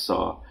and I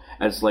saw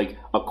as like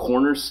a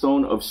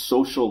cornerstone of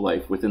social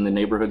life within the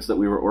neighborhoods that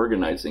we were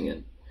organizing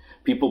in.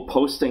 People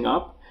posting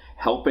up,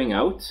 helping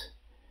out.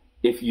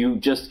 If you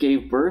just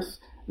gave birth,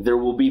 there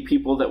will be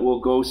people that will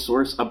go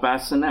source a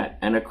bassinet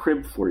and a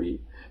crib for you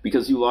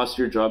because you lost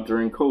your job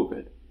during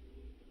COVID.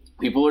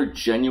 People are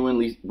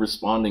genuinely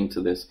responding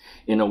to this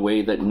in a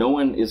way that no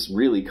one is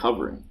really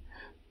covering.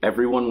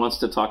 Everyone wants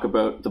to talk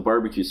about the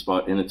barbecue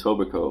spot in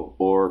Etobicoke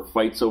or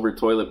fights over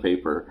toilet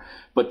paper,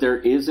 but there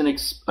is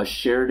a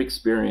shared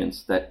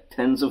experience that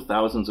tens of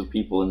thousands of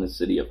people in the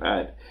city have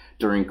had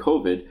during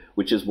COVID,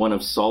 which is one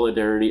of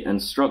solidarity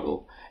and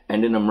struggle,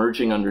 and an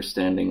emerging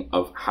understanding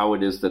of how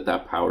it is that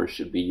that power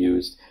should be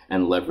used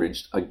and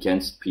leveraged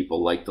against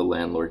people like the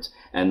landlords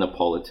and the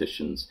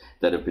politicians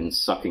that have been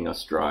sucking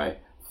us dry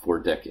for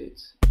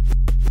decades.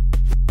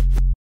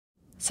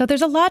 So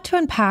there's a lot to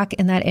unpack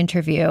in that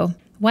interview.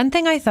 One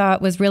thing I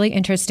thought was really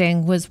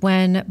interesting was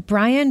when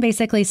Brian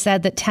basically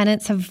said that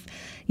tenants have,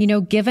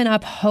 given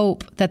up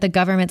hope that the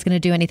government's going to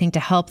do anything to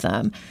help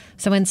them.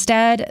 So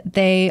instead,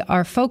 they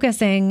are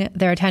focusing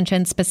their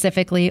attention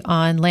specifically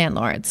on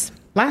landlords.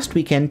 Last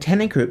weekend,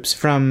 tenant groups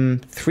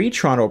from 3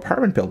 Toronto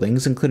apartment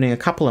buildings, including a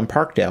couple in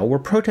Parkdale, were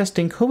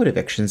protesting COVID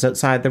evictions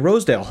outside the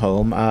Rosedale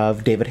home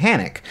of David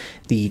Hannock,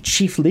 the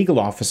chief legal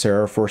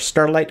officer for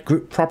Starlight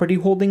Group Property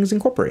Holdings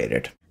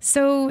Incorporated.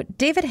 So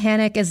David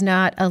Hannock is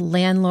not a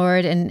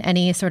landlord in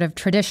any sort of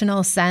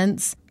traditional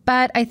sense,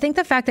 but I think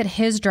the fact that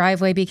his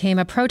driveway became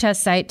a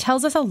protest site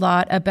tells us a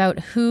lot about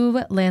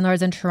who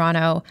landlords in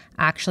Toronto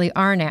actually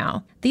are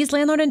now. These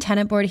landlord and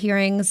tenant board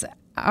hearings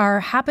are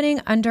happening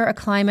under a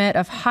climate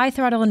of high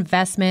throttle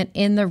investment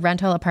in the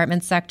rental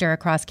apartment sector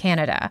across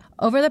Canada.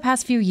 Over the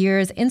past few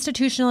years,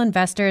 institutional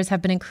investors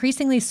have been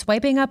increasingly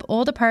swiping up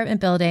old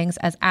apartment buildings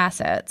as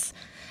assets.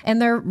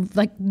 And they're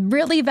like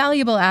really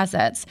valuable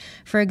assets.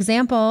 For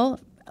example,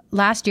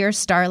 last year,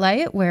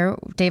 Starlight, where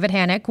David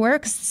Hannock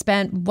works,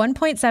 spent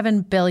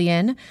 $1.7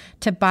 billion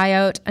to buy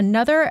out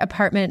another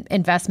apartment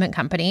investment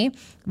company,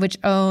 which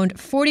owned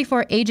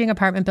 44 aging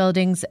apartment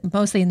buildings,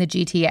 mostly in the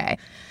GTA.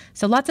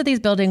 So lots of these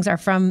buildings are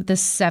from the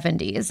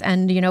 70s.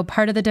 And,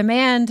 part of the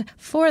demand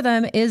for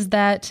them is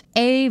that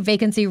A,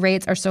 vacancy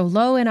rates are so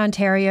low in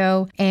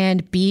Ontario,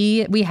 and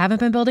B, we haven't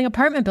been building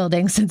apartment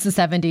buildings since the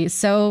 70s.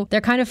 So they're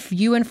kind of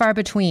few and far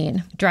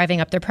between, driving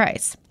up their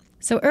price.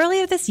 So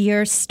earlier this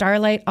year,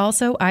 Starlight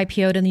also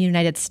IPO'd in the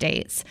United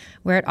States,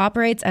 where it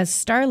operates as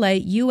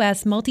Starlight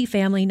U.S.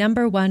 Multifamily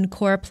 #1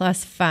 Core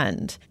Plus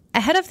Fund.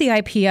 Ahead of the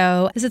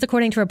IPO, this is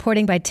according to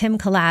reporting by Tim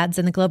Kalads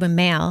in the Globe and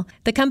Mail,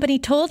 the company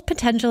told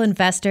potential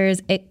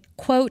investors it,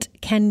 quote,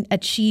 can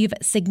achieve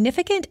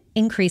significant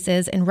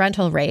increases in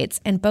rental rates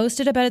and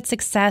boasted about its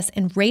success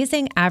in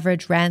raising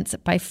average rents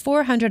by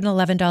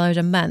 $411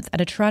 a month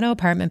at a Toronto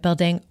apartment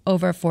building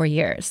over 4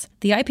 years.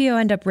 The IPO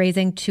ended up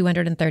raising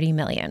 $230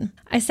 million.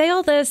 I say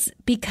all this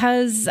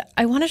because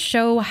I want to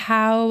show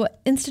how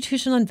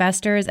institutional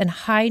investors and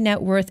high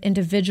net worth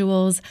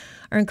individuals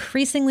are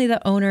increasingly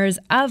the owners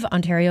of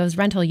Ontario's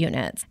rental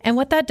units. And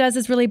what that does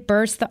is really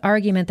burst the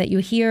argument that you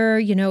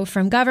hear,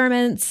 from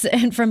governments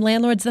and from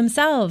landlords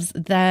themselves,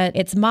 that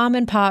it's mom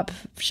and pop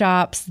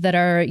shops that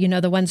are,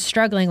 the ones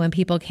struggling when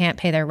people can't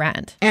pay their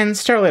rent. And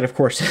Starlight, of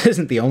course,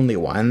 isn't the only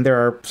one. There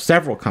are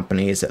several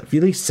companies, at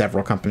least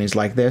several companies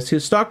like this,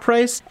 whose stock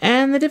price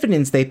and the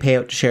dividends they pay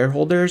out to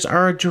shareholders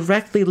are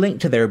directly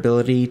linked to their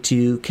ability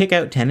to kick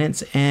out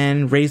tenants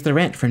and raise the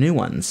rent for new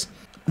ones.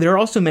 There are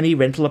also many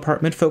rental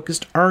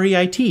apartment-focused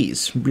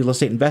REITs, real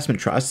estate investment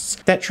trusts,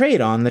 that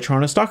trade on the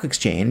Toronto Stock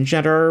Exchange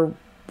and are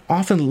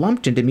often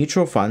lumped into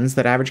mutual funds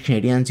that average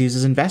Canadians use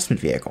as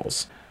investment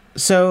vehicles.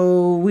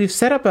 So we've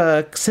set up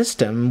a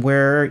system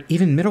where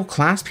even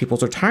middle-class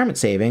people's retirement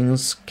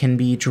savings can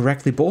be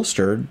directly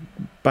bolstered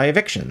by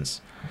evictions.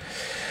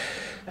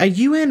 A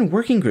UN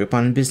working group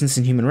on business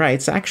and human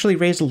rights actually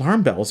raised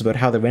alarm bells about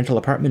how the rental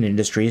apartment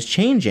industry is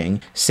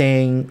changing,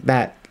 saying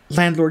that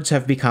landlords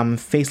have become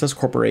faceless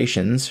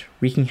corporations,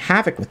 wreaking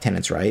havoc with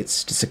tenants'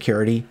 rights to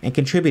security and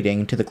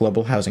contributing to the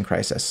global housing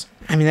crisis.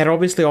 I mean, that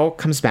obviously all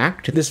comes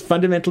back to this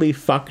fundamentally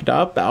fucked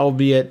up,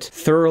 albeit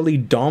thoroughly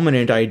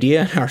dominant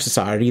idea in our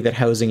society that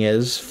housing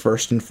is,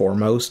 first and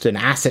foremost, an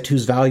asset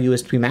whose value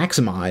is to be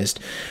maximized,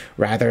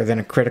 rather than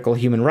a critical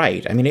human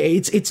right. I mean,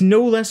 it's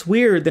no less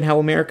weird than how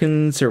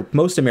Americans, or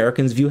most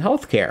Americans, view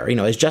healthcare,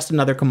 as just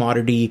another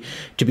commodity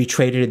to be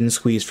traded and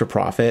squeezed for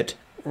profit,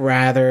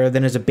 rather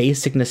than as a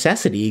basic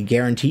necessity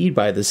guaranteed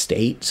by the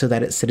state so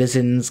that its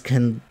citizens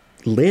can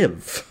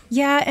live.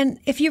 Yeah, and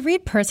if you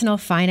read personal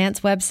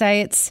finance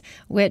websites,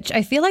 which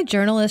I feel like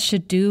journalists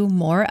should do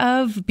more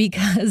of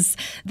because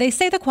they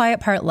say the quiet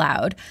part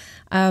loud.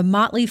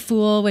 Motley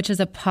Fool, which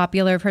is a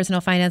popular personal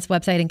finance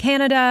website in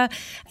Canada,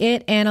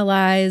 it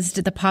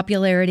analyzed the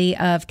popularity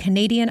of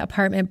Canadian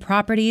Apartment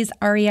Properties,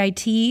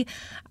 REIT,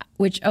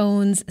 which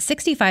owns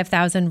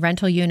 65,000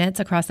 rental units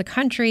across the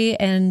country,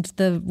 and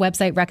the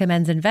website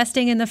recommends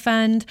investing in the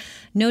fund,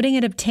 noting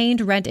it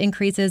obtained rent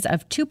increases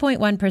of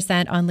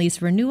 2.1% on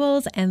lease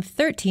renewals and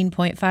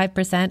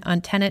 13.5% on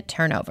tenant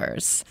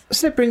turnovers.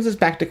 So that brings us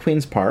back to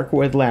Queen's Park,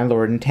 where the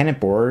Landlord and Tenant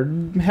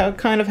Board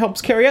kind of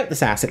helps carry out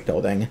this asset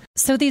building.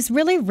 So these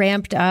really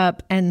ramped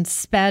up and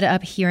sped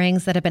up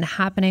hearings that have been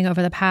happening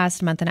over the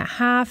past month and a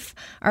half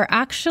are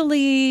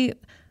actually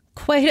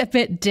quite a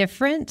bit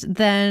different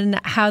than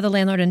how the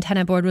Landlord and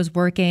Tenant Board was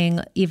working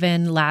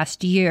even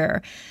last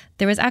year.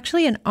 There was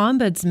actually an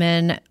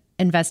ombudsman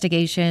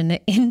investigation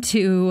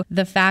into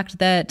the fact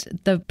that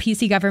the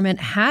PC government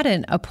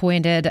hadn't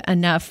appointed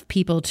enough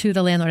people to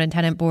the Landlord and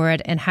Tenant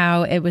Board, and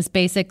how it was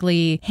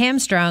basically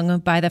hamstrung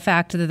by the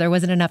fact that there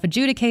wasn't enough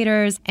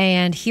adjudicators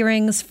and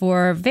hearings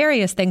for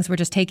various things were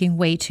just taking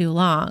way too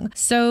long.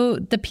 So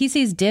the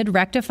PCs did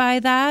rectify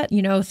that,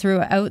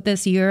 throughout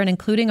this year and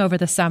including over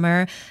the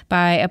summer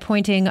by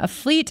appointing a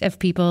fleet of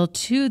people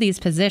to these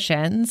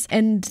positions.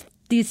 And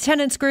these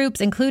tenants groups,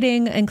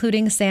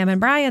 including Sam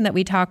and Brian that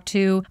we talked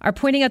to, are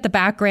pointing out the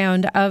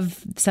background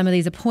of some of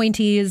these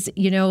appointees.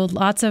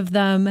 Lots of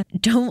them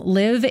don't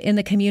live in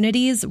the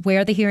communities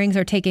where the hearings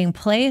are taking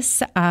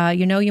place.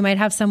 You might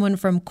have someone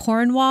from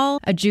Cornwall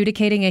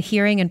adjudicating a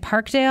hearing in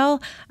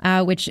Parkdale,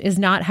 which is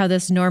not how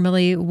this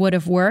normally would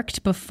have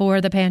worked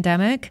before the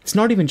pandemic. It's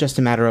not even just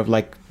a matter of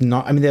they're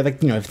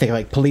if you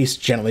think police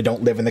generally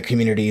don't live in the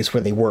communities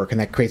where they work,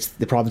 and that creates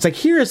the problem. It's like,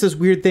 here is this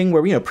weird thing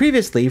where,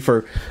 previously,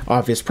 for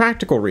obvious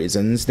practical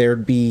reasons,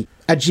 there'd be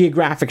a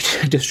geographic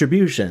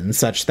distribution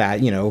such that,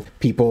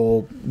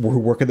 people who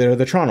work at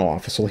the Toronto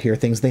office will hear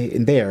things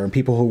there, and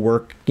people who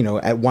work,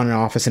 at one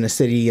office in a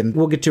city and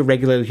will get to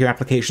regularly hear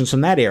applications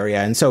from that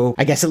area. And so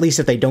I guess at least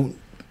if they don't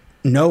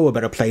know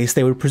about a place,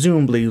 they would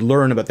presumably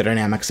learn about the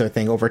dynamics of a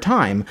thing over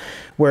time.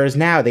 Whereas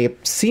now the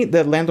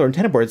landlord and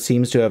tenant board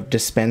seems to have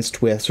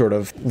dispensed with sort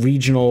of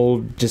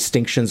regional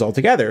distinctions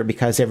altogether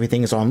because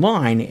everything is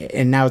online,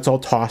 and now it's all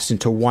tossed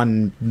into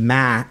one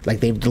mat. Like,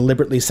 they've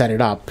deliberately set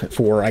it up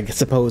for, I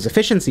suppose,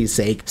 efficiency's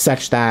sake,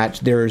 such that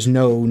there's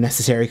no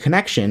necessary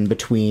connection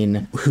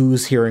between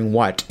who's hearing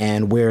what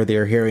and where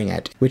they're hearing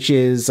it, which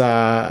is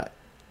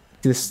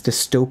this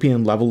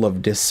dystopian level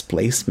of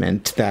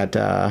displacement that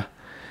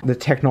the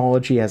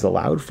technology has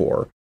allowed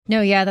for.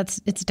 No, yeah,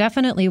 it's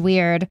definitely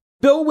weird.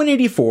 Bill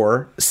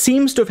 184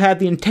 seems to have had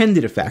the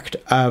intended effect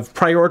of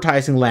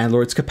prioritizing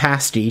landlords'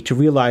 capacity to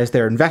realize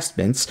their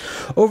investments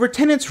over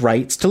tenants'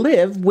 rights to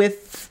live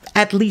with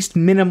at least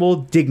minimal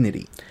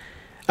dignity.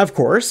 Of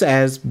course,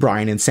 as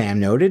Brian and Sam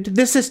noted,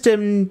 this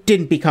system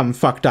didn't become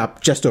fucked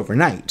up just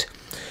overnight.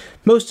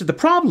 Most of the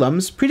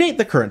problems predate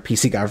the current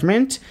PC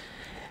government,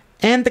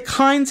 and the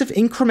kinds of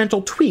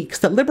incremental tweaks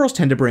that Liberals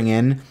tend to bring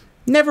in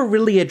never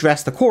really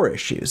address the core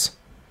issues.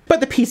 But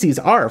the PCs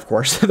are, of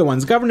course, the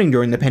ones governing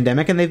during the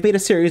pandemic, and they've made a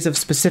series of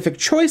specific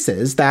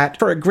choices that,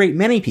 for a great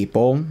many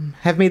people,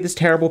 have made this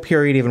terrible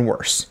period even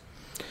worse.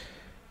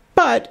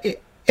 But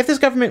if this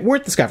government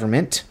weren't this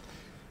government,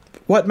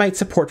 what might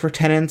support for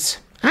tenants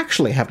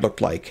actually have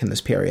looked like in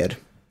this period?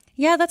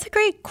 Yeah, that's a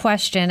great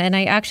question. And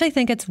I actually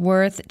think it's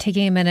worth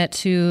taking a minute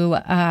to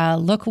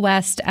look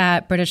west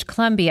at British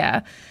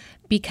Columbia,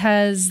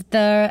 because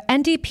the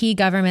NDP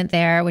government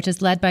there, which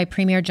is led by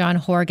Premier John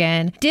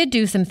Horgan, did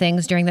do some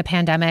things during the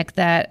pandemic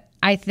that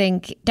I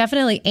think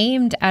definitely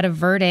aimed at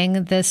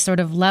averting this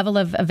sort of level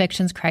of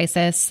evictions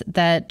crisis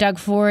that Doug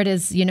Ford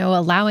is,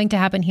 allowing to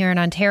happen here in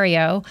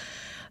Ontario.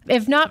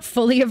 If not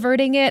fully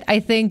averting it, I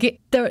think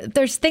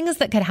there's things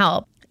that could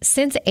help.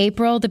 Since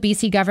April, the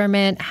BC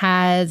government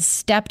has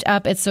stepped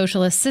up its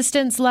social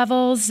assistance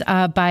levels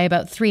by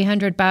about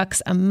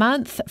 $300 a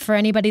month for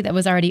anybody that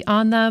was already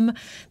on them.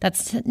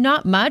 That's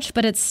not much,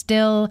 but it's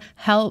still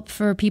help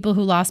for people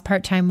who lost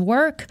part-time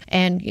work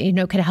and,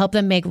 can help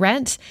them make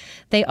rent.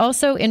 They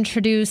also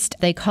introduced,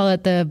 they call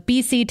it the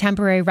BC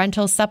Temporary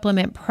Rental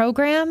Supplement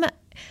Program.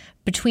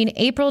 Between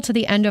April to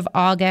the end of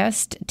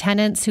August,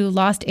 tenants who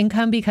lost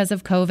income because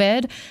of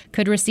COVID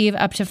could receive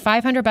up to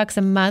 $500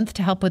 a month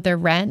to help with their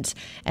rent.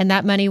 And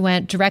that money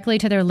went directly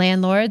to their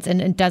landlords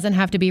and it doesn't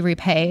have to be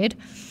repaid.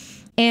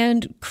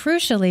 And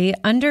crucially,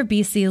 under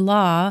BC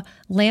law,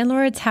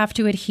 landlords have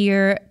to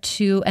adhere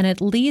to an at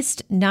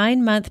least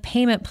 9-month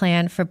payment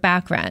plan for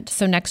back rent,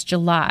 so next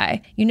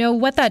July.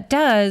 What that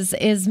does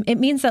is it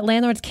means that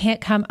landlords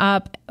can't come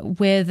up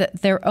with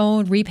their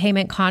own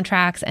repayment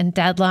contracts and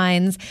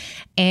deadlines.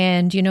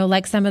 And,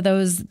 like some of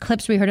those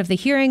clips we heard of the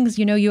hearings,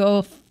 you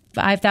owe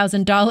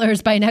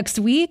 $5,000 by next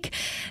week.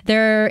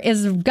 There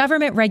is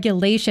government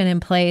regulation in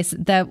place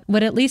that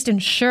would at least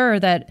ensure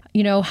that,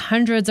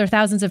 hundreds or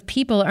thousands of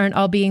people aren't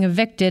all being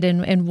evicted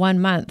in 1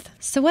 month.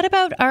 So what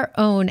about our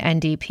own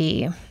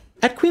NDP?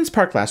 At Queen's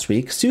Park last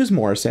week, Suze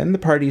Morrison, the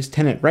party's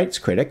tenant rights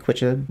critic,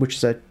 which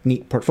is a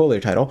neat portfolio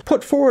title,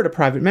 put forward a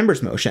private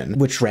member's motion,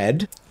 which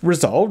read,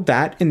 "Resolved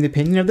that, in the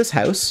opinion of this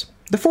House,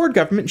 the Ford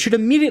government should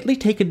immediately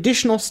take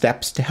additional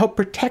steps to help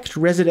protect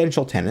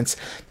residential tenants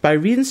by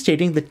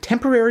reinstating the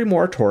temporary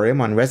moratorium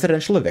on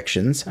residential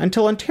evictions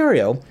until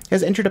Ontario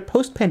has entered a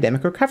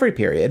post-pandemic recovery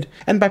period,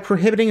 and by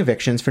prohibiting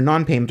evictions for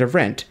non-payment of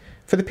rent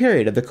for the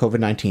period of the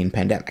COVID-19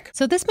 pandemic."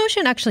 So this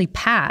motion actually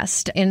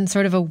passed in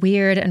sort of a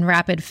weird and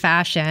rapid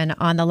fashion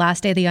on the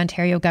last day the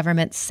Ontario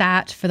government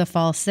sat for the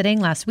fall sitting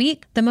last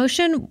week. The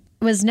motion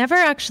was never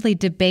actually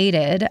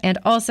debated, and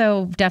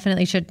also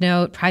definitely should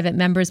note private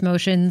members'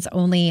 motions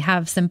only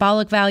have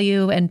symbolic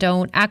value and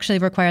don't actually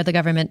require the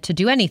government to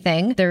do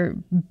anything. Their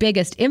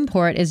biggest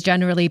import is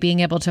generally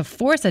being able to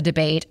force a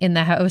debate in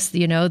the House,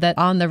 that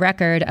on the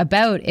record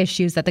about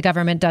issues that the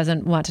government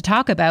doesn't want to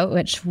talk about,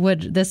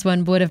 this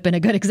one would have been a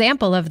good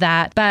example of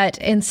that. But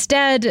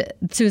instead,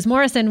 Suze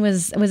Morrison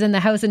was in the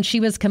House, and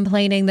she was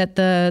complaining that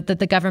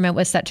the government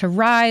was set to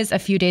rise a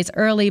few days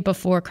early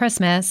before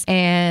Christmas,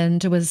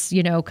 and was,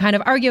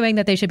 kind of arguing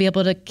that they should be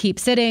able to keep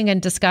sitting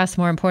and discuss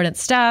more important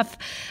stuff.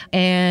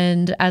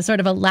 And as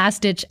sort of a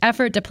last-ditch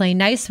effort to play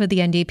nice with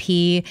the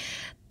NDP,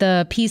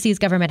 the PC's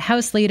government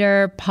House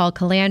leader, Paul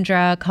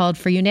Calandra, called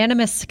for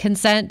unanimous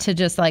consent to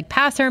just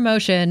pass her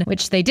motion,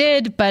 which they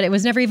did, but it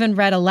was never even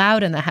read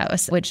aloud in the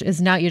House, which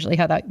is not usually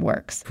how that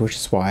works. Which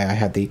is why I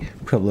had the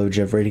privilege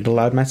of reading it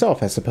aloud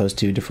myself, as opposed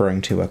to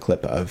deferring to a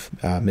clip of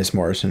Ms.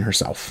 Morrison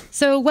herself.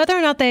 So whether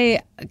or not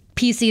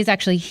PCs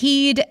actually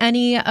heed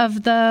any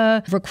of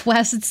the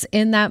requests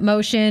in that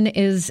motion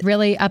is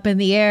really up in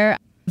the air.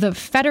 The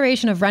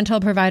Federation of Rental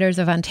Providers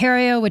of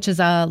Ontario, which is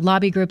a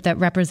lobby group that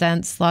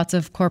represents lots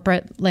of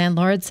corporate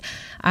landlords,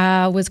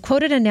 was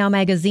quoted in Now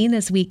magazine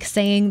this week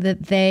saying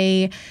that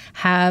they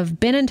have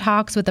been in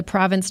talks with the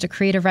province to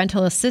create a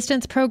rental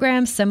assistance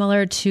program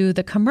similar to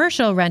the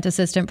commercial rent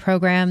assistant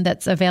program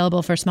that's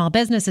available for small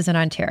businesses in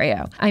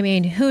Ontario. I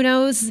mean, who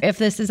knows if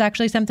this is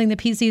actually something the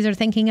PCs are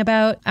thinking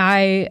about?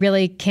 I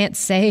really can't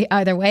say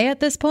either way at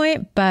this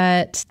point,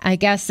 but I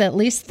guess at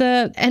least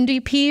the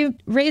NDP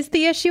raised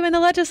the issue in the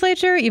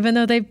legislature shelter, even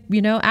though they,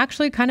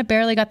 actually kind of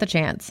barely got the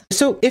chance.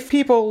 So if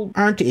people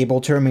aren't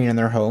able to remain in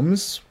their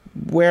homes,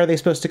 where are they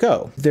supposed to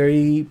go?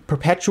 The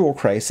perpetual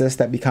crisis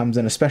that becomes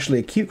an especially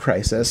acute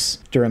crisis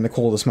during the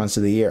coldest months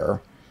of the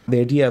year.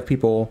 The idea of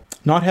people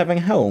not having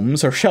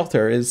homes or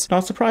shelter is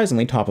not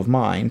surprisingly top of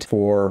mind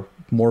for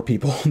more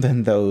people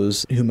than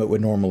those whom it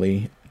would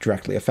normally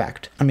directly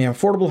affect. I mean,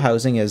 affordable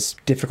housing is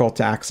difficult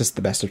to access at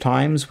the best of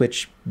times,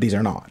 which these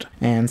are not.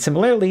 And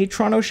similarly,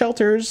 Toronto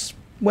shelters,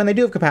 when they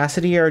do have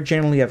capacity, are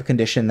generally of a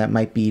condition that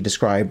might be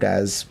described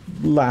as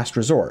last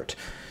resort.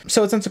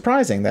 So it's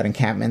unsurprising that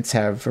encampments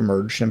have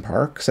emerged in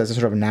parks as a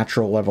sort of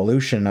natural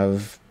evolution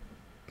of,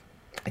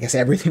 I guess,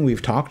 everything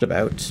we've talked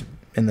about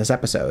in this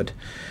episode.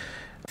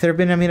 There have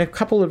been, a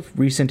couple of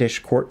recent-ish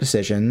court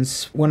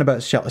decisions, one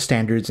about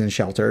standards in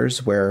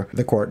shelters, where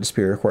the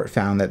Superior Court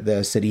found that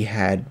the city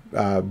had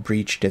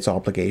breached its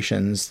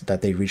obligations,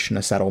 that they reached in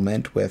a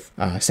settlement with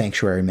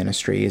Sanctuary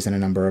Ministries and a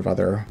number of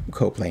other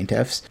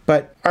co-plaintiffs.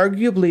 But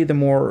arguably the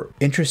more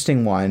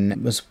interesting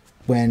one was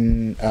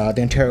when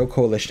the Ontario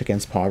Coalition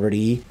Against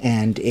Poverty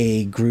and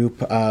a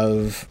group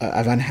of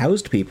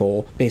unhoused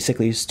people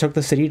basically took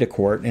the city to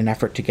court in an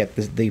effort to get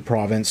the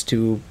province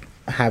to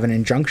have an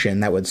injunction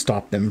that would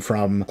stop them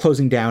from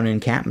closing down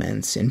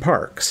encampments in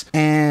parks.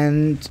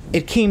 And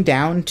it came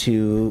down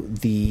to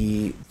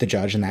the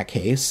judge in that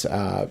case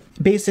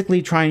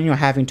basically trying,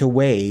 having to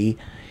weigh,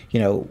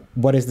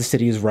 what is the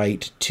city's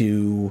right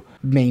to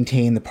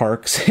maintain the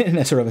parks in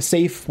a sort of a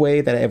safe way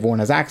that everyone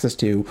has access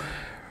to,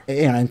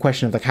 in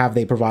question of have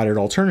they provided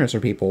alternatives for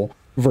people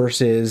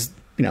versus,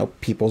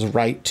 people's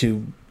right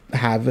to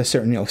have a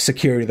certain,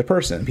 security of the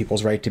person,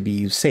 people's right to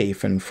be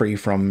safe and free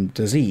from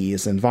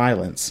disease and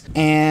violence.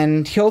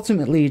 And he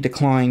ultimately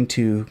declined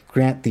to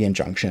grant the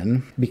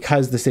injunction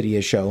because the city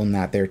has shown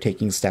that they're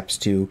taking steps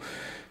to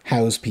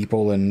house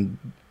people in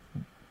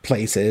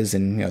places,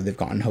 and they've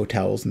gotten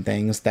hotels and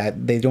things that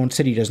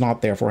city does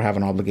not therefore have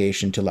an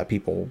obligation to let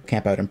people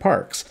camp out in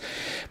parks.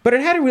 But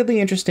it had a really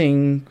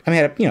interesting,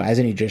 as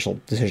any judicial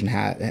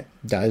decision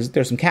does,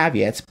 there's some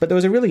caveats, but there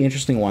was a really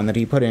interesting one that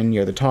he put in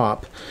near the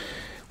top,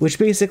 which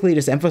basically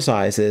just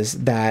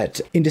emphasizes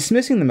that in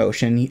dismissing the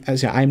motion,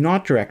 I'm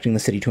not directing the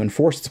city to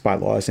enforce its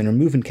bylaws and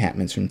remove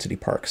encampments from city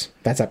parks.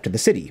 That's up to the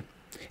city.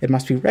 It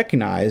must be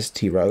recognized,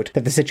 he wrote,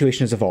 that the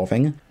situation is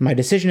evolving. My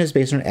decision is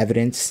based on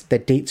evidence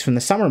that dates from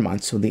the summer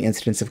months when the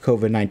incidence of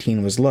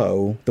COVID-19 was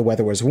low, the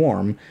weather was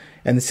warm,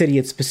 and the city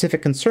had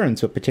specific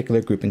concerns with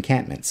particular group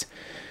encampments.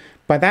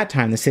 By that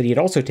time, the city had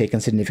also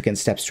taken significant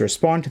steps to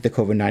respond to the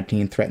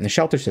COVID-19 threat in the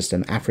shelter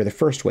system after the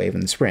first wave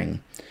in the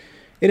spring.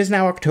 It is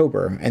now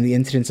October, and the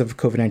incidence of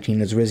COVID-19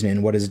 has risen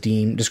in what is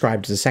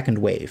described as a second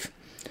wave.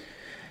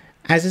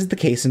 As is the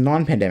case in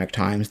non-pandemic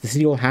times, the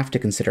city will have to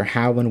consider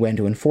how and when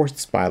to enforce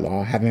this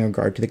bylaw, having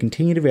regard to the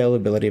continued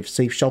availability of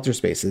safe shelter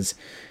spaces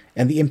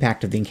and the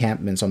impact of the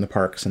encampments on the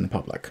parks and the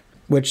public.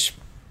 Which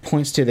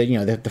points to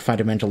the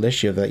fundamental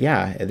issue of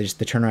there's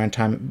the turnaround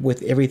time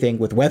with everything,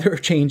 with weather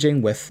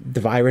changing, with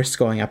the virus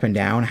going up and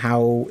down,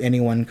 how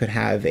anyone could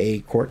have a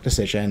court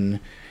decision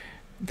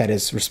that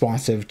is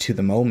responsive to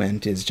the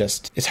moment is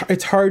just,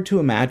 it's hard to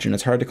imagine,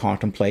 it's hard to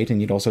contemplate,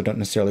 and you also don't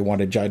necessarily want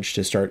a judge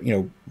to start,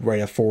 write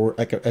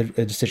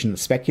a decision that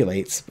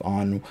speculates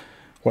on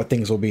what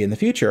things will be in the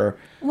future.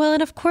 Well,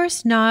 and of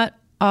course not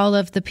all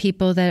of the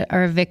people that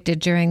are evicted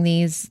during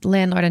these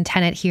landlord and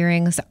tenant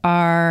hearings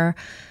are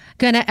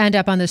going to end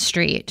up on the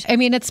street.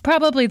 It's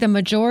probably the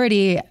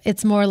majority.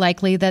 It's more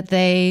likely that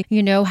they,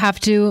 have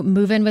to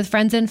move in with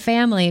friends and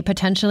family,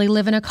 potentially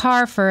live in a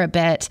car for a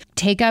bit,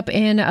 take up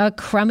in a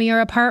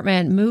crummier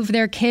apartment, move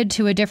their kid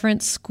to a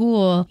different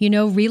school,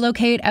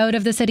 relocate out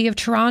of the city of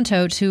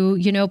Toronto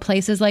to,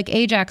 places like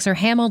Ajax or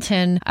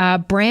Hamilton,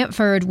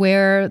 Brantford,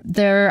 where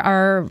there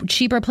are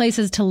cheaper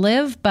places to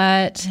live,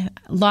 but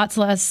lots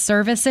less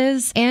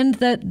services, and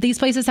that these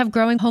places have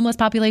growing homeless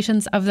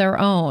populations of their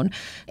own.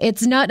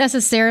 It's not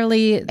necessarily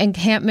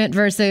encampment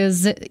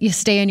versus you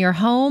stay in your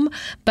home,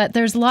 but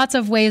there's lots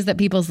of ways that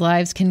people's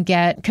lives can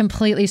get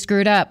completely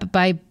screwed up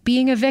by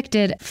being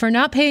evicted for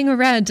not paying a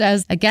rent.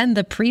 As again,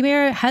 the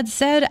premier had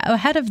said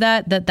ahead of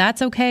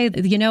that's okay.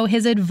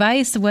 His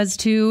advice was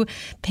to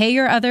pay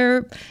your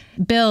other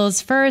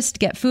bills first,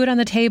 get food on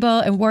the table,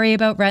 and worry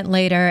about rent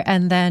later.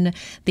 And then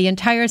the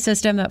entire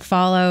system that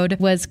followed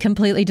was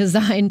completely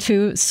designed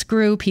to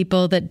screw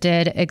people that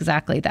did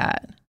exactly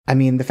that.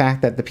 The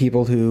fact that the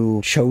people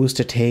who chose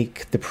to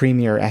take the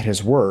premier at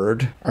his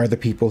word are the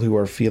people who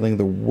are feeling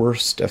the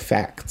worst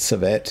effects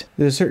of it.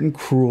 There's a certain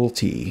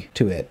cruelty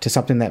to it, to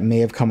something that may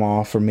have come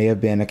off or may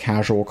have been a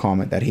casual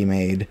comment that he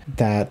made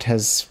that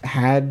has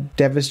had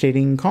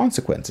devastating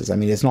consequences.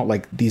 It's not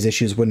like these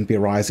issues wouldn't be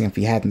arising if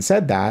he hadn't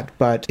said that,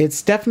 but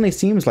it definitely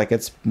seems like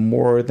it's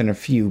more than a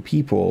few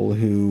people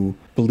who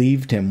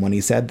believed him when he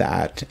said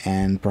that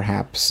and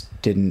perhaps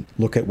didn't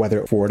look at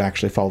whether Ford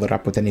actually followed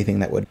up with anything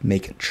that would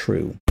make it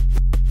true.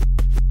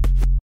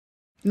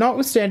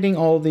 Notwithstanding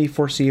all the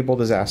foreseeable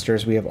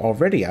disasters we have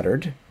already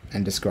uttered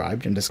and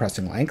described in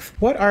depressing length,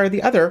 what are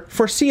the other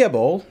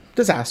foreseeable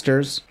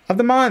disasters of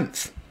the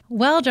month?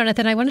 Well,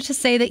 Jonathan, I wanted to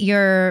say that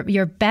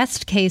your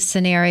best case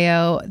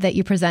scenario that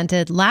you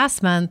presented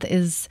last month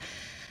is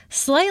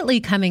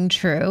slightly coming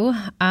true.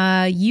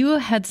 You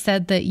had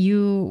said that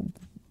you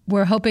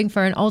were hoping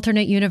for an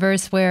alternate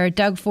universe where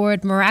Doug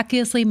Ford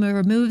miraculously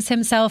removes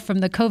himself from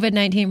the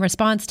COVID-19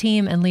 response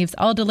team and leaves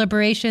all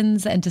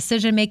deliberations and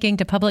decision-making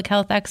to public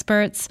health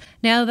experts.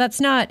 Now, that's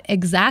not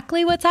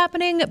exactly what's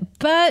happening,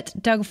 but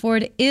Doug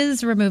Ford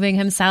is removing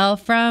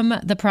himself from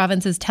the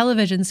province's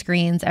television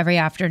screens every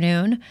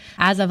afternoon.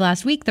 As of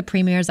last week, the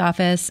Premier's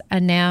office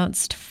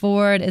announced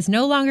Ford is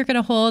no longer going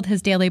to hold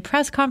his daily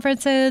press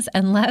conferences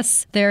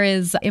unless there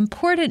is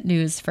important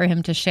news for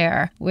him to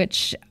share,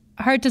 which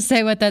hard to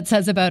say what that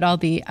says about all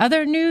the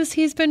other news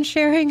he's been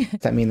sharing.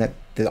 Does that mean that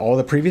all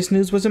the previous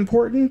news was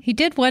important? He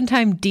did one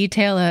time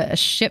detail a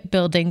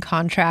shipbuilding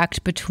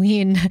contract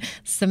between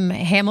some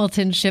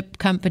Hamilton ship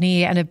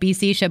company and a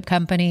BC ship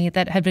company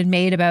that had been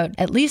made about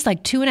at least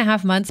like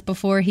 2.5 months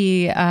before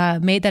he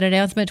made that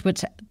announcement,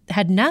 which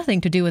had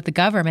nothing to do with the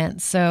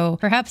government. So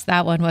perhaps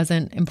that one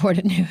wasn't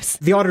important news.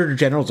 The Auditor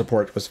General's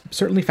report was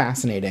certainly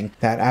fascinating.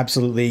 That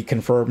absolutely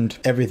confirmed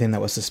everything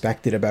that was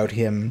suspected about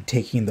him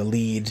taking the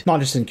lead,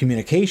 not just in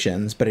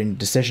communications, but in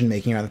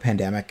decision-making around the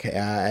pandemic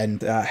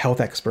and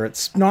health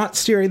experts not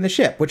steering the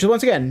ship, which is,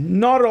 once again,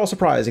 not at all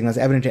surprising. That's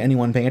evident to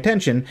anyone paying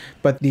attention,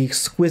 but the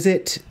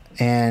exquisite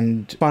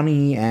and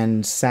funny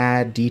and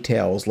sad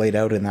details laid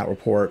out in that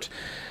report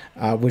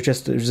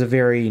was a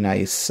very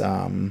nice...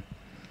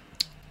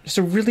 just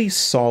a really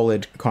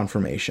solid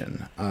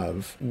confirmation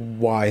of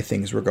why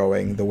things were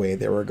going the way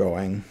they were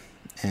going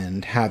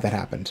and how that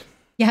happened.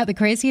 Yeah, the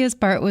craziest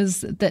part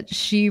was that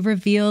she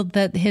revealed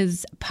that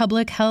his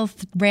public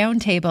health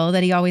roundtable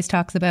that he always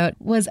talks about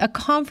was a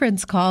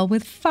conference call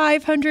with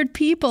 500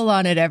 people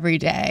on it every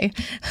day.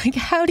 Like,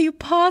 how do you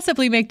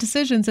possibly make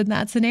decisions in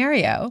that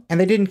scenario? And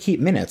they didn't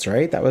keep minutes,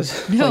 right? That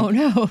was...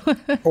 No.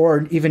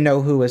 Or even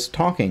know who was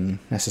talking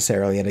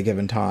necessarily at a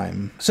given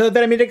time. So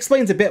that, I mean, it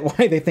explains a bit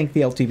why they think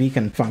the LTV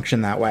can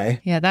function that way.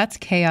 Yeah, that's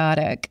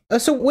chaotic.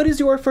 So what is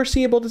your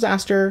foreseeable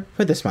disaster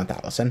for this month,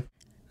 Allison?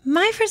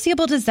 My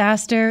foreseeable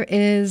disaster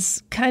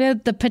is kind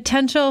of the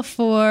potential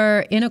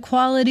for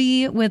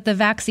inequality with the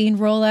vaccine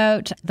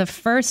rollout. The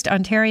first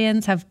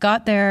Ontarians have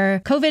got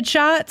their COVID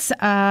shots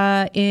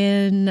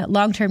in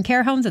long-term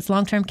care homes. It's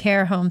long-term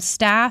care home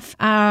staff,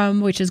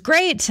 which is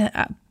great.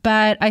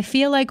 But I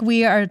feel like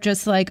we are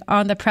just like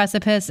on the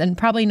precipice, and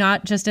probably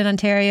not just in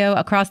Ontario,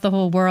 across the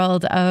whole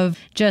world, of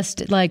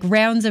just like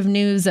rounds of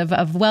news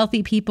of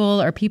wealthy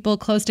people or people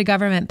close to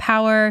government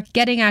power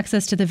getting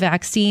access to the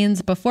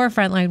vaccines before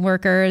frontline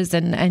workers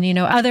and you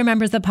know, other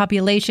members of the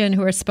population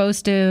who are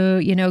supposed to,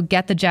 you know,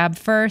 get the jab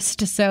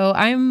first. So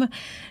I'm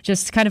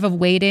just kind of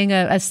awaiting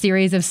a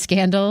series of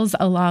scandals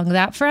along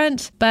that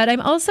front. But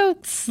I'm also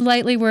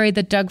slightly worried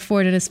that Doug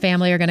Ford and his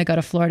family are going to go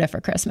to Florida for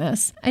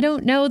Christmas. I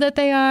don't know that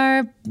they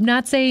are.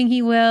 Not saying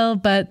he will,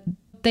 but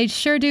they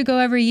sure do go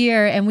every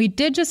year. And we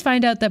did just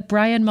find out that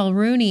Brian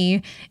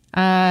Mulroney,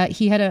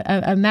 he had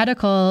a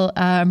medical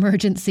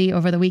emergency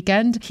over the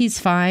weekend. He's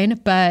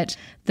fine, but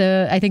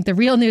I think the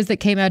real news that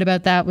came out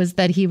about that was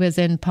that he was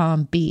in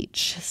Palm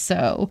Beach.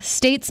 So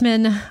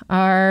statesmen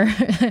are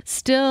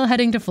still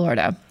heading to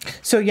Florida.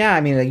 So yeah,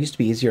 I mean, it used to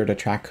be easier to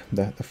track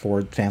the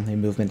Ford family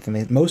movement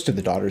than most of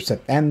the daughters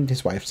and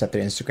his wife set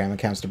their Instagram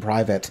accounts to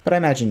private. But I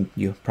imagine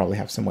you probably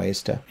have some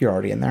ways you're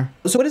already in there.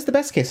 So what is the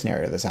best case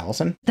scenario of this,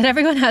 Allison? That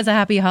everyone has a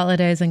happy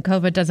holidays and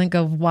COVID doesn't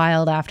go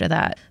wild after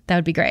that. That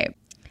would be great.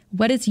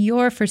 What is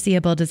your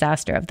foreseeable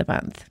disaster of the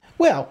month?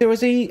 Well, there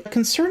was a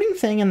concerning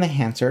thing in the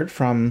Hansard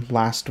from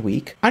last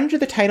week under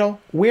the title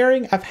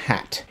Wearing of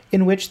Hat,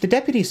 in which the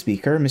Deputy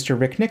Speaker, Mr.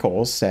 Rick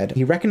Nichols, said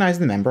he recognized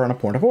the member on a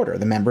point of order,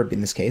 the member in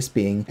this case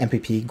being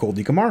MPP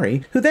Goldie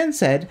Gomari, who then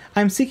said,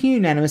 "I'm seeking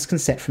unanimous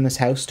consent from this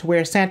House to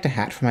wear a Santa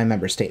hat for my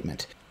member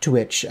statement." To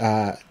which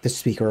the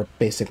Speaker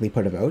basically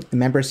put a vote. The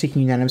member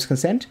seeking unanimous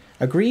consent?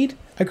 Agreed?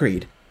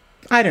 Agreed.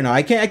 I don't know.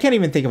 I can't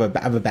even think of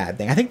a bad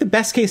thing. I think the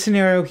best case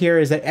scenario here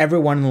is that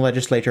everyone in the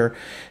legislature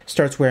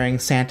starts wearing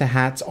Santa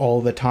hats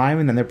all the time,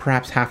 and then they're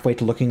perhaps halfway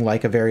to looking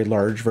like a very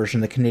large version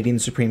of the Canadian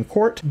Supreme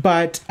Court.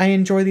 But I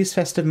enjoy these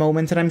festive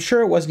moments, and I'm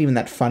sure it wasn't even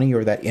that funny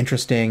or that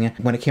interesting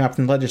when it came up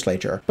in the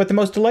legislature. But the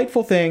most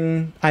delightful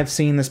thing I've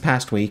seen this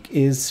past week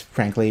is,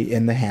 frankly,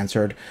 in the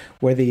Hansard,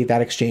 where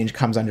that exchange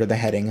comes under the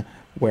heading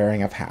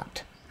Wearing of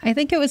Hat. I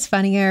think it was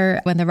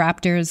funnier when the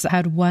Raptors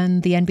had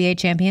won the NBA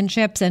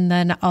championships and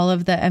then all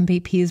of the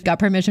MVPs got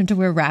permission to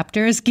wear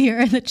Raptors gear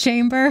in the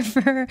chamber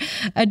for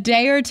a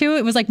day or two.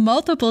 It was like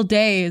multiple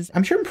days.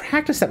 I'm sure in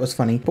practice that was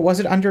funny, but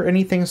was it under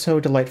anything so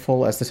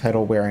delightful as the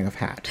title Wearing of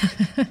Hat?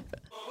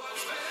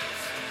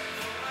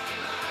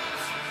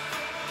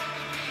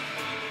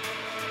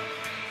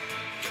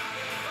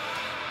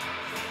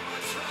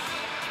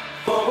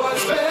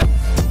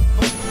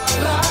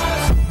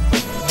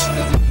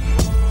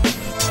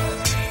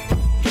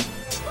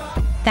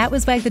 That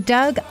was Wag the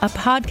Dug, a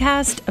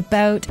podcast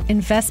about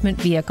investment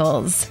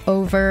vehicles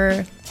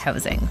over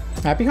housing.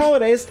 Happy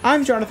holidays.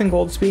 I'm Jonathan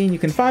Goldsby, and you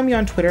can find me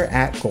on Twitter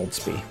at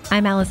Goldsby.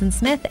 I'm Allison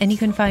Smith, and you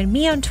can find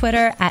me on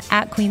Twitter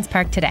at Queen's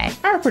Park Today.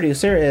 Our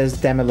producer is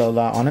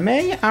Demilola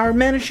Onome, our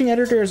managing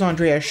editor is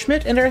Andrea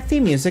Schmidt, and our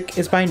theme music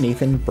is by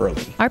Nathan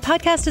Burley. Our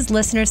podcast is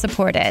listener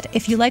supported.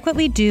 If you like what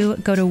we do,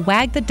 go to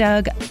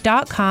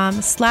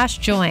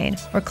wagthedug.com/join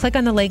or click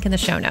on the link in the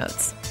show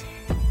notes.